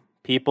some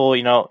people,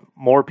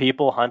 more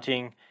people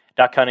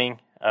duck hunting.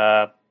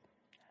 I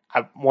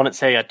wouldn't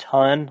say a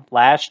ton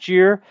last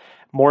year,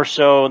 more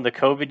so in the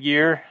COVID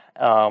year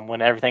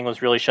when everything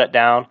was really shut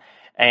down,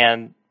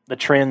 and the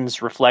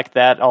trends reflect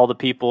that. All the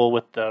people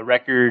with the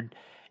record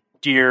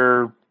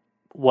deer,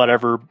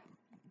 whatever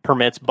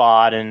permits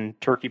bought and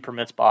turkey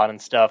permits bought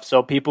and stuff.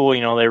 So people,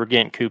 they were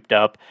getting cooped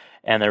up,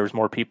 and there was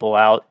more people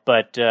out.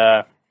 But,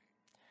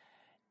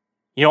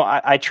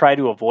 I try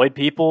to avoid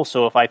people.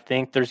 So if I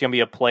think there's going to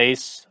be a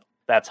place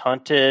that's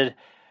hunted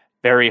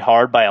very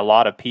hard by a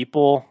lot of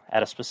people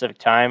at a specific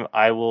time,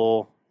 I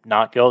will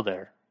not go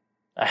there.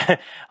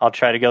 I'll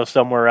try to go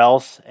somewhere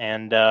else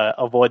and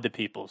avoid the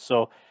people.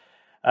 So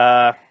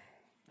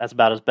that's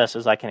about as best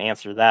as I can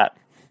answer that.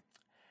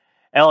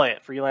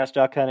 Elliot, freelance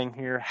duck hunting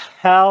here.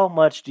 How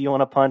much do you want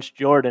to punch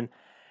Jordan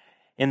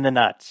in the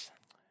nuts?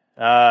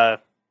 I'm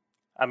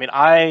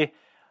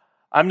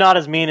not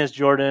as mean as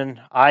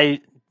Jordan.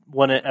 I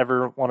wouldn't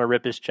ever want to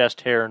rip his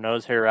chest hair or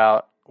nose hair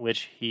out,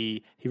 which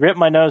he ripped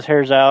my nose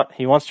hairs out.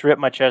 He wants to rip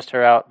my chest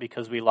hair out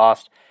because we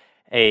lost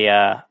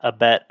a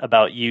bet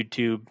about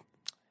YouTube.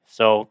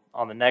 So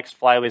on the next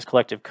Flyways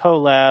Collective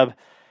collab,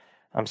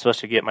 I'm supposed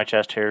to get my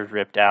chest hairs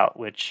ripped out,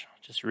 which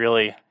just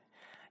really,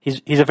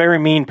 he's a very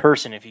mean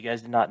person. If you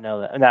guys did not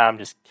know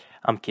that,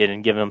 I'm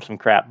kidding, giving him some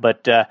crap.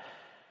 But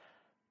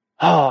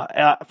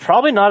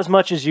probably not as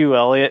much as you,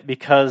 Elliot,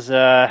 because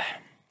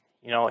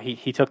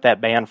he took that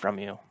ban from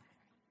you.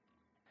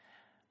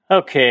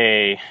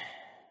 Okay,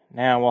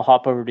 now we'll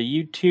hop over to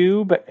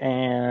YouTube,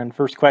 and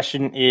first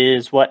question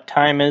is, what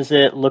time is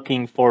it?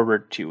 Looking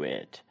forward to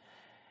it.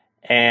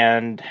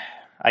 And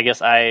I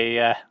guess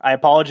I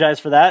apologize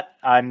for that.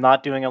 I'm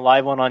not doing a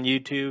live one on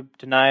YouTube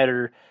tonight,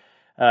 or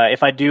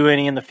if I do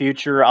any in the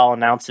future, I'll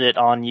announce it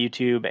on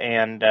YouTube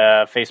and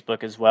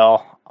Facebook as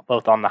well,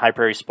 both on the High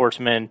Prairie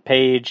Sportsman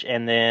page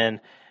and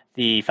then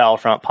the Foul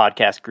Front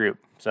podcast group.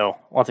 So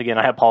once again,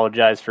 I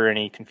apologize for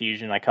any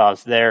confusion I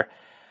caused there.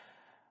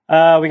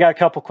 We got a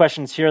couple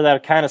questions here that are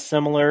kind of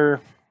similar.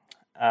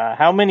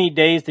 How many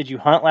days did you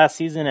hunt last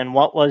season, and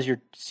what was your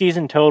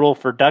season total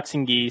for ducks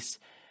and geese?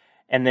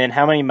 And then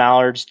how many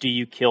mallards do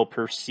you kill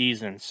per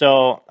season?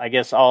 So I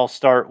guess I'll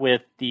start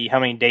with how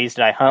many days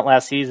did I hunt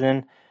last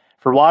season.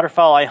 For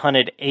waterfowl, I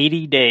hunted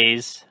 80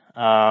 days,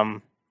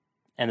 and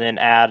then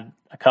add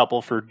a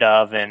couple for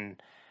dove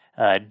and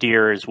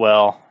deer as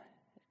well,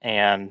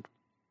 and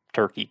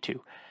turkey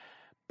too.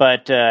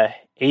 But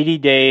 80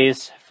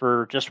 days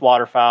for just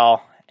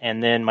waterfowl,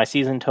 and then my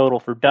season total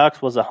for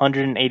ducks was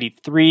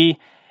 183,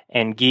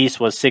 and geese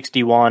was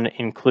 61,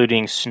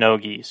 including snow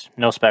geese,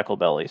 no speckle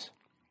bellies.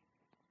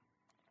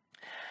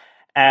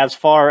 As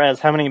far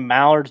as how many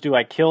mallards do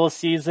I kill a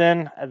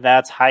season,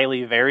 that's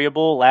highly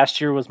variable. Last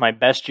year was my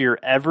best year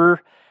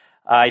ever.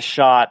 I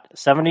shot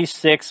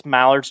 76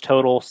 mallards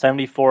total,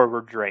 74 were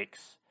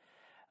drakes.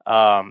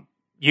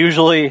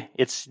 Usually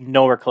it's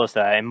nowhere close to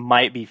that. It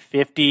might be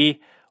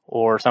 50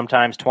 or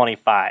sometimes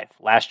 25.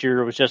 Last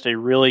year was just a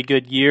really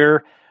good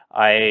year.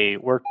 I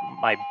worked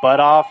my butt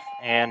off,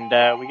 and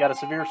we got a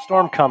severe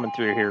storm coming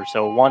through here,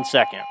 so 1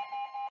 second.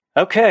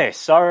 Okay,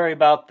 sorry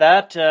about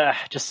that.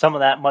 Just some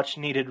of that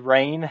much-needed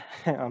rain.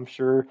 I'm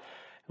sure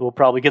we'll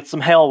probably get some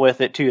hail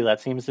with it, too.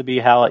 That seems to be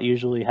how it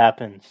usually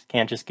happens.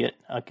 Can't just get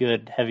a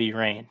good, heavy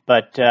rain.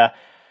 But,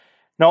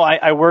 no,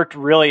 I worked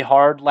really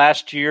hard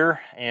last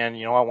year, and,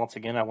 once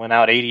again, I went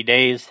out 80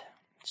 days.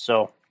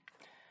 So,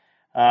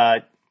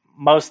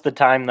 most of the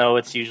time, though,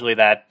 it's usually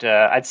that,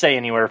 I'd say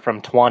anywhere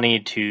from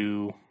 20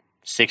 to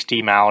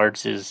 60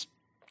 mallards is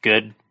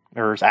good,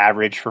 or is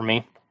average for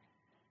me.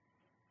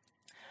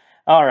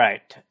 All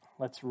right,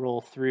 let's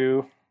roll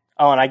through.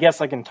 Oh, and I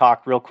guess I can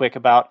talk real quick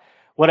about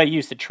what I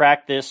used to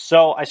track this.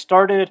 So I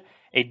started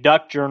a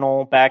duck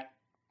journal back,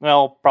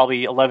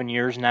 probably 11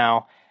 years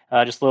now.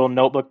 Just a little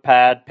notebook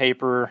pad,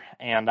 paper,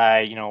 and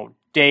I,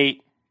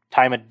 date,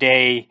 time of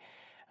day,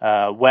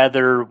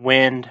 weather,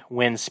 wind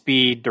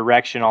speed,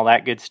 direction, all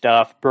that good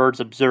stuff. Birds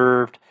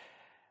observed,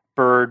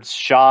 birds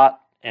shot,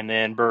 and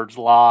then birds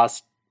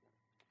lost.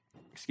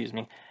 Excuse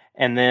me.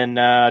 And then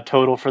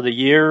total for the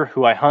year,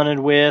 who I hunted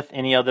with,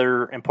 any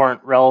other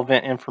important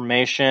relevant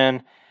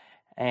information.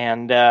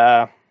 And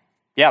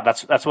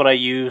that's what I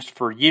used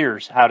for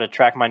years, how to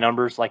track my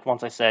numbers. Like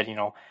once I said,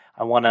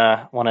 I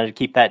wanted to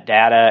keep that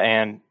data,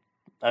 and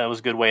it was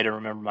a good way to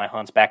remember my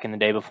hunts back in the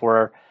day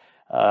before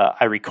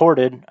I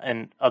recorded,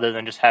 and other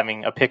than just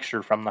having a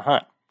picture from the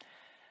hunt.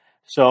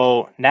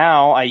 So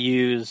now I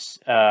use,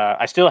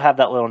 I still have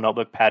that little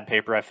notebook pad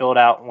paper. I fill it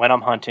out when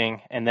I'm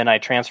hunting, and then I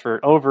transfer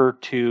it over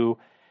to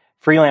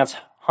Freelance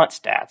Hunt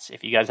Stats.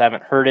 If you guys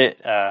haven't heard it,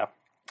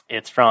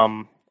 it's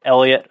from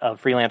Elliot of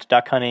Freelance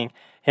Duck Hunting.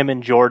 Him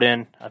and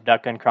Jordan of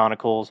Duck Gun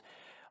Chronicles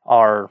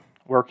are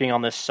working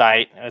on this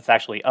site. It's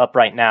actually up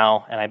right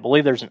now, and I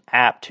believe there's an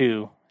app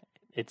too.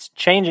 It's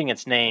changing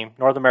its name,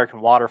 North American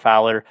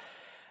Waterfowler,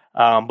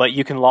 but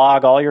you can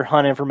log all your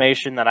hunt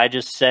information that I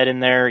just said in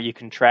there. You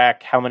can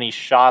track how many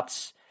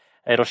shots.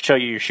 It'll show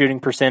you your shooting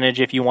percentage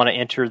if you want to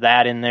enter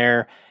that in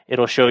there.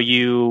 It'll show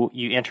you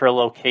enter a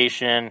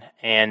location,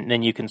 and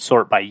then you can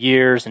sort by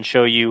years and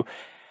show you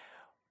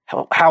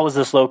how is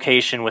this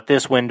location with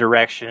this wind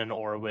direction,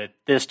 or with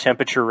this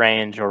temperature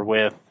range, or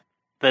with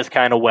this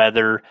kind of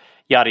weather,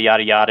 yada,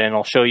 yada, yada. And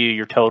it'll show you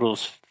your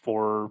totals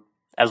for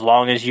as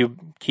long as you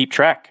keep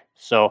track.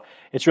 So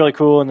it's really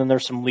cool. And then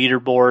there's some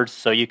leaderboards,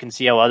 so you can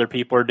see how other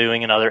people are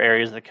doing in other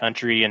areas of the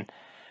country. And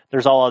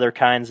there's all other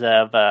kinds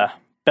of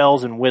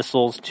bells and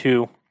whistles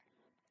too.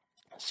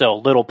 So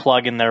little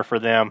plug in there for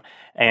them.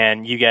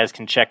 And you guys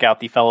can check out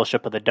the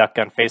Fellowship of the Duck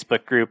Gun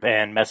Facebook group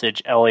and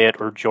message Elliot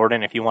or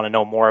Jordan if you want to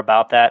know more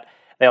about that.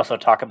 They also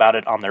talk about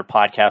it on their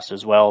podcast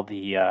as well,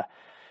 the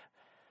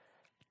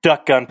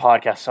Duck Gun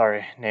podcast.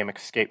 Sorry, name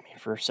escaped me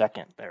for a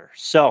second there.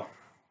 So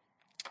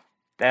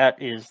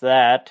that is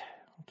that.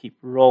 Keep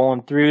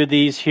rolling through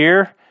these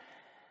here.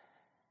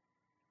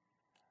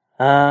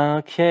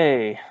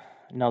 Okay,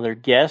 another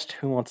guest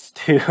who wants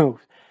to...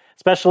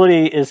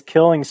 Specialty is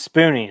killing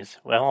spoonies.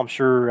 Well, I'm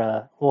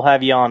sure we'll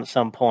have you on at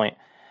some point.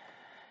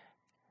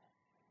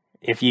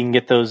 If you can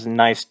get those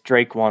nice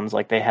Drake ones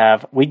like they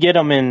have. We get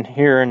them in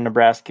here in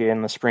Nebraska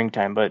in the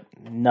springtime, but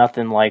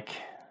nothing like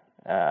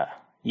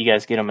you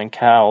guys get them in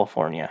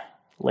California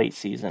late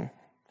season.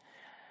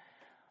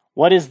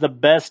 What is the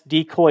best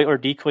decoy or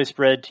decoy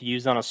spread to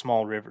use on a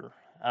small river?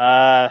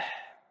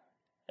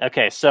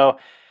 Okay, so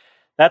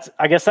that's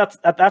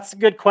a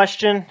good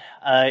question.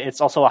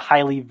 It's also a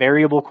highly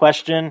variable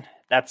question.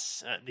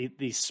 That's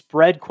the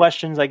spread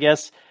questions, I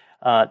guess.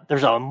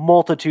 There's a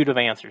multitude of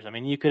answers. I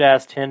mean, you could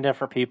ask 10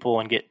 different people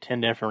and get 10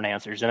 different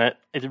answers. And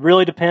it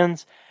really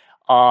depends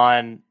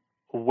on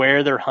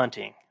where they're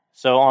hunting.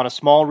 So on a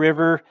small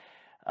river,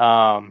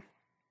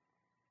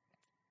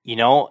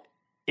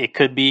 it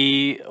could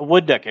be a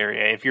wood duck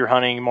area. If you're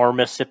hunting more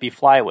Mississippi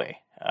flyway,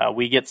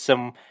 we get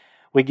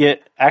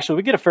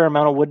a fair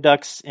amount of wood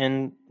ducks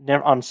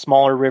on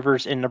smaller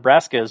rivers in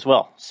Nebraska as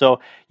well. So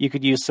you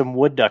could use some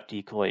wood duck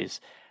decoys.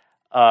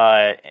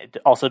 It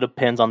also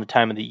depends on the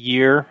time of the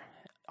year.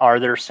 Are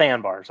there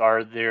sandbars?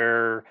 Are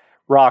there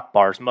rock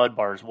bars, mud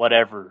bars,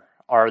 whatever?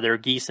 Are there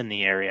geese in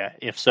the area?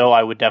 If so,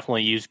 I would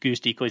definitely use goose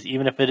decoys,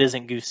 even if it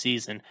isn't goose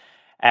season,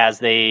 as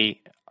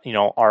they,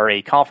 are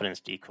a confidence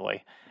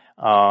decoy.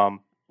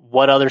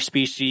 What other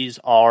species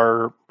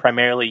are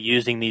primarily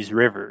using these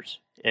rivers?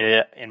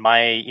 In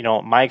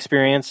my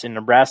experience in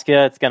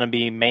Nebraska, it's going to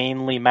be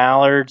mainly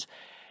mallards.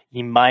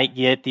 You might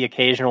get the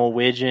occasional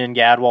widgeon,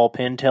 gadwall,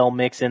 pintail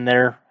mix in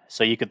there,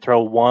 So you could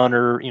throw one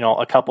or,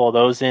 a couple of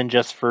those in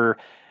just for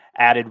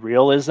added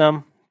realism.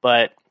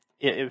 But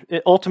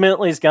it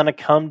ultimately is going to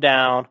come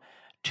down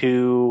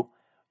to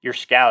your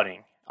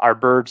scouting. Are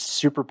birds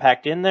super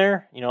packed in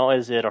there?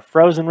 Is it a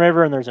frozen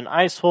river and there's an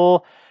ice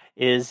hole?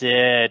 Is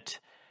it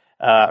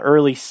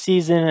early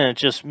season and it's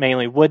just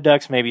mainly wood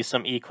ducks, maybe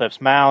some eclipse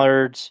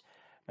mallards,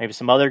 maybe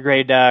some other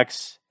gray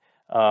ducks?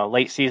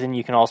 Late season,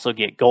 you can also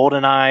get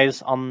golden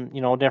eyes on,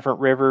 different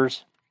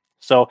rivers.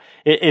 So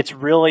it's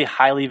really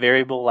highly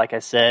variable, like I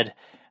said,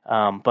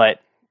 but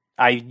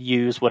I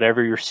use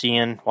whatever you're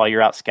seeing while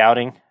you're out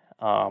scouting.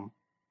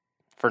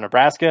 For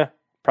Nebraska,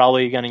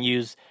 probably going to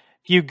use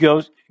a few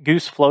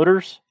goose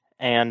floaters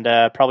and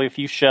probably a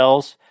few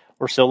shells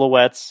or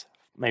silhouettes,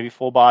 maybe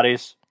full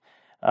bodies.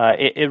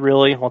 It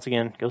really, once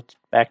again, goes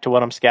back to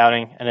what I'm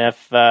scouting. And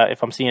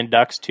if I'm seeing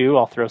ducks too,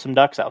 I'll throw some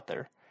ducks out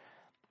there.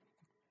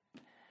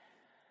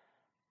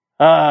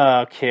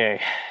 Okay,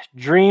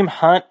 dream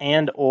hunt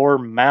and or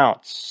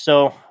mounts.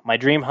 So my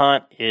dream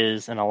hunt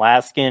is an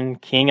Alaskan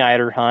king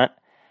eider hunt.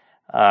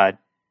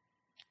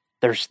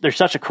 They're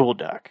such a cool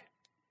duck,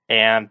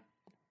 and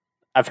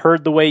I've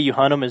heard the way you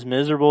hunt them is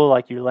miserable,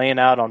 like you're laying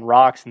out on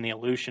rocks in the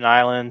Aleutian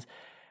Islands,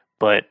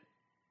 but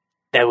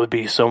that would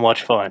be so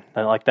much fun.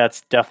 Like, that's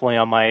definitely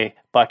on my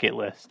bucket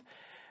list.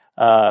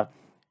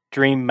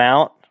 Dream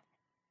mount,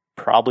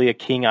 probably a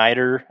king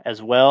eider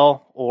as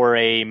well, or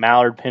a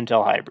mallard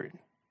pintail hybrid.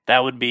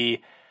 That would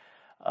be,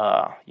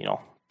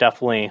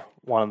 definitely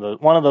one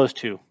of those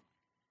two.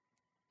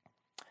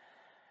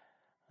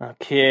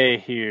 Okay,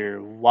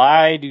 here.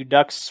 Why do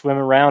ducks swim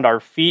around our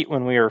feet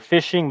when we are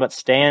fishing, but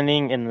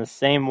standing in the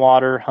same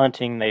water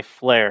hunting they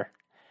flare?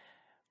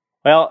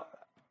 Well,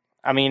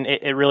 I mean,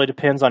 it really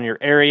depends on your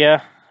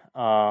area.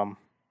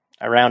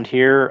 Around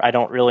here, I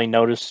don't really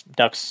notice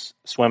ducks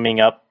swimming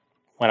up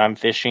when I'm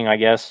fishing, I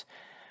guess.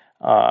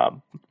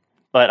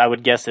 But I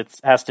would guess it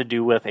has to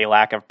do with a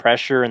lack of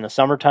pressure in the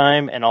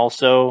summertime, and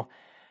also,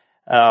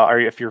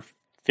 if you're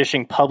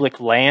fishing public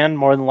land,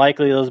 more than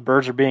likely those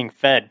birds are being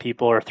fed.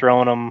 People are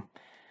throwing them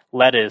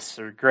lettuce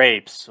or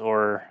grapes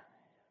or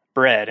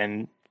bread,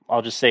 and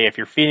I'll just say if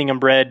you're feeding them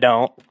bread,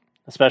 don't,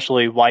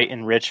 especially white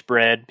and rich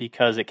bread,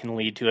 because it can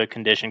lead to a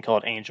condition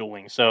called angel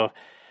wing. So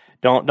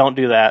don't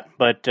do that.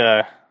 But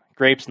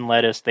grapes and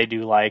lettuce they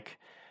do like,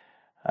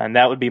 and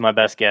that would be my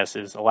best guess,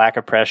 is a lack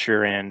of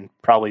pressure and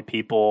probably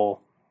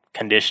people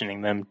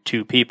conditioning them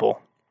to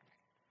people.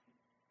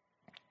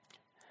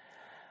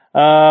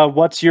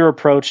 What's your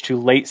approach to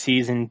late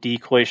season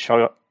decoy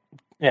shy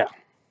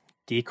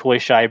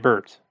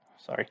birds?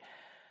 Sorry.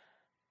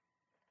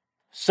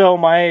 So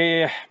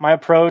my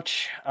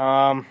approach,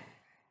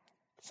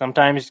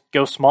 sometimes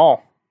go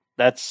small.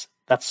 That's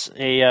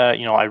a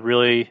I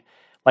really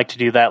like to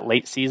do that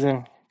late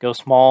season. Go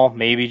small.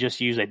 Maybe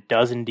just use a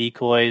dozen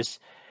decoys.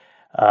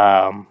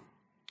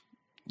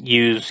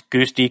 Use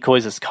goose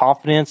decoys as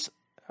confidence.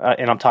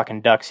 And I'm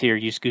talking ducks here.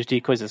 Use goose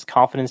decoys as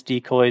confidence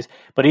decoys.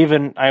 But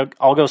even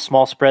I'll go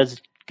small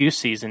spreads goose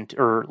season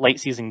or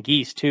late season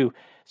geese too,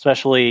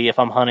 especially if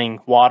I'm hunting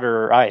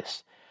water or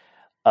ice.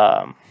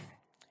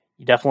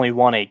 You definitely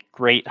want a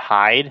great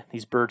hide.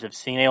 These birds have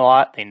seen a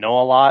lot. They know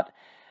a lot.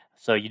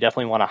 So you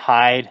definitely want to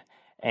hide.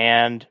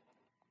 And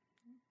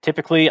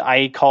typically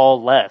I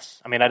call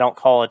less. I mean, I don't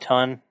call a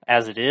ton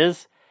as it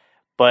is,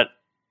 but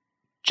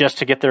just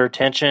to get their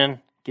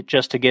attention,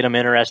 just to get them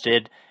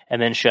interested,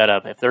 and then shut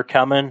up. If they're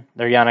coming,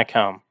 they're gonna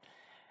come.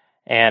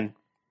 And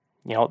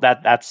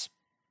that's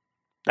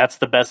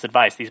the best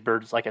advice. These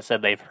birds, like I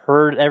said, they've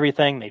heard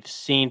everything, they've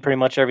seen pretty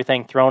much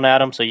everything thrown at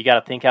them. So you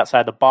got to think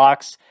outside the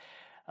box.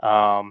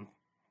 And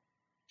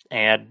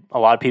a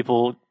lot of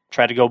people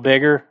try to go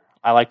bigger.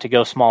 I like to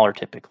go smaller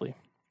typically.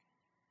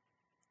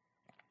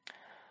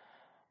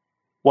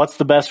 What's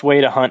the best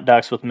way to hunt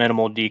ducks with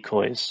minimal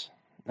decoys?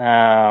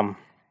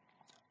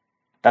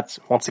 That's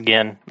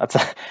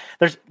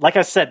there's, like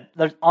I said,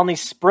 there's on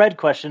these spread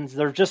questions,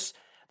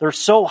 they're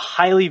so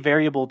highly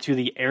variable to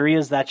the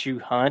areas that you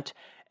hunt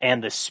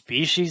and the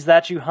species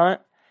that you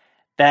hunt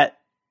that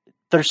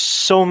there's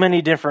so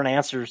many different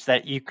answers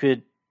that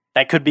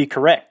could be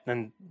correct.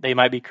 And they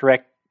might be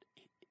correct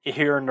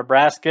here in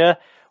Nebraska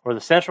or the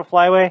Central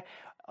Flyway,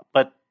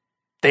 but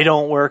they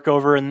don't work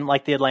over in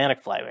like the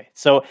Atlantic Flyway.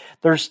 So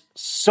there's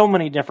so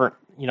many different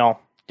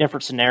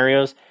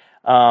scenarios.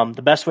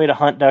 The best way to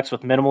hunt ducks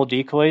with minimal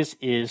decoys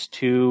is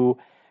to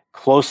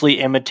closely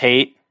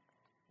imitate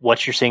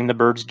what you're seeing the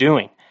birds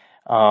doing.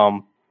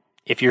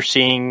 If you're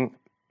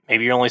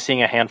maybe you're only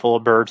seeing a handful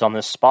of birds on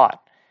this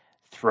spot,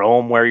 throw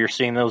them where you're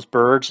seeing those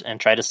birds and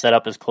try to set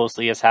up as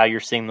closely as how you're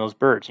seeing those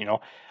birds.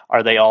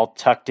 Are they all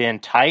tucked in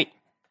tight?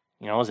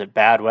 Is it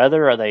bad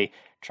weather? Are they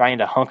trying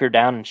to hunker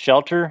down and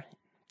shelter?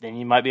 Then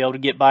you might be able to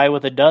get by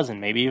with a dozen,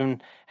 maybe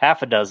even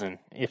half a dozen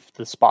if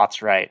the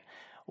spot's right.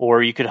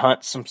 Or you could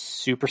hunt some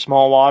super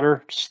small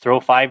water, just throw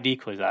 5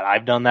 decoys out.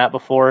 I've done that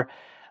before.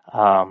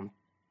 Once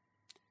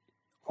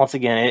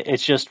again,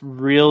 it's just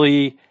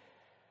really,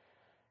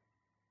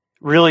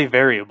 really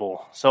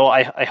variable. So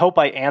I hope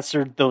I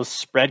answered those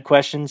spread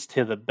questions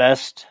to the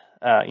best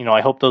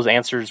I hope those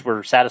answers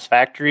were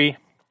satisfactory,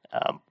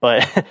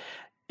 but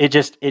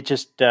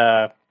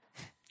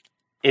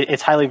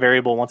it's highly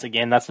variable. Once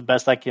again, that's the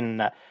best I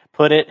can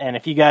put it. And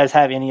if you guys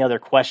have any other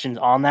questions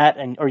on that,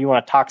 or you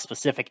want to talk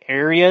specific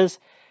areas,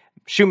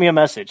 shoot me a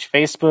message,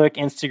 Facebook,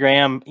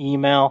 Instagram,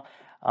 email.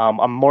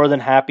 I'm more than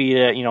happy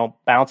to,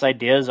 bounce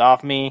ideas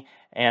off me,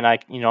 and I,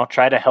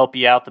 try to help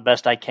you out the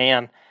best I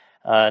can,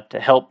 to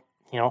help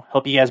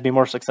you guys be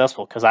more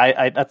successful. Cause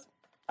I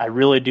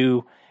really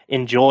do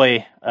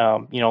enjoy,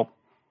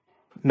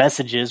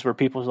 messages where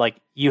people's like,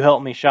 you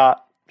helped me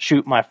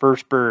shoot my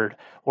first bird,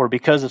 or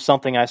because of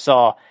something I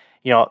saw,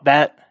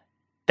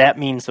 that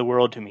means the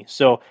world to me.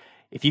 So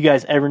if you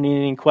guys ever need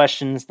any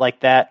questions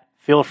like that,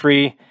 feel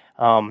free.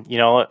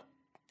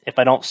 If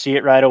I don't see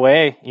it right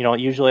away,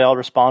 usually I'll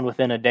respond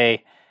within a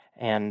day,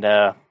 and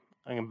I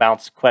can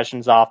bounce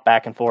questions off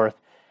back and forth.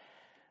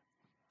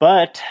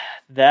 But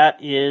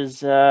that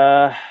is,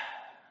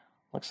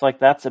 looks like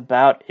that's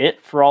about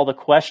it for all the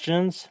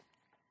questions.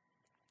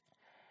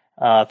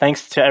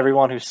 Thanks to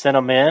everyone who sent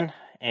them in.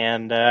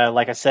 And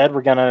like I said,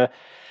 we're going to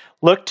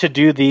look to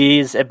do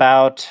these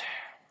about,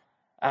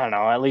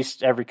 at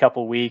least every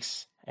couple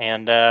weeks.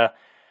 And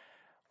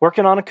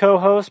working on a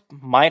co-host,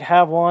 might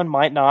have one,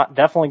 might not.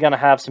 Definitely going to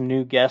have some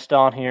new guests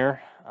on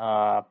here.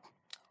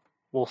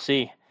 We'll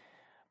see.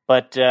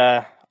 But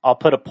I'll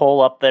put a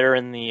poll up there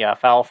in the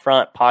Foul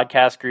Front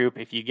podcast group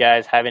if you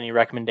guys have any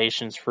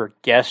recommendations for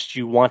guests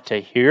you want to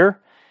hear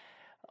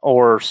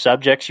or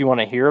subjects you want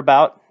to hear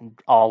about.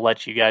 I'll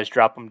let you guys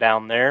drop them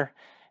down there.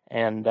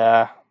 And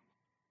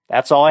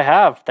that's all I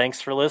have.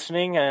 Thanks for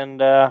listening, and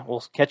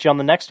we'll catch you on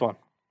the next one.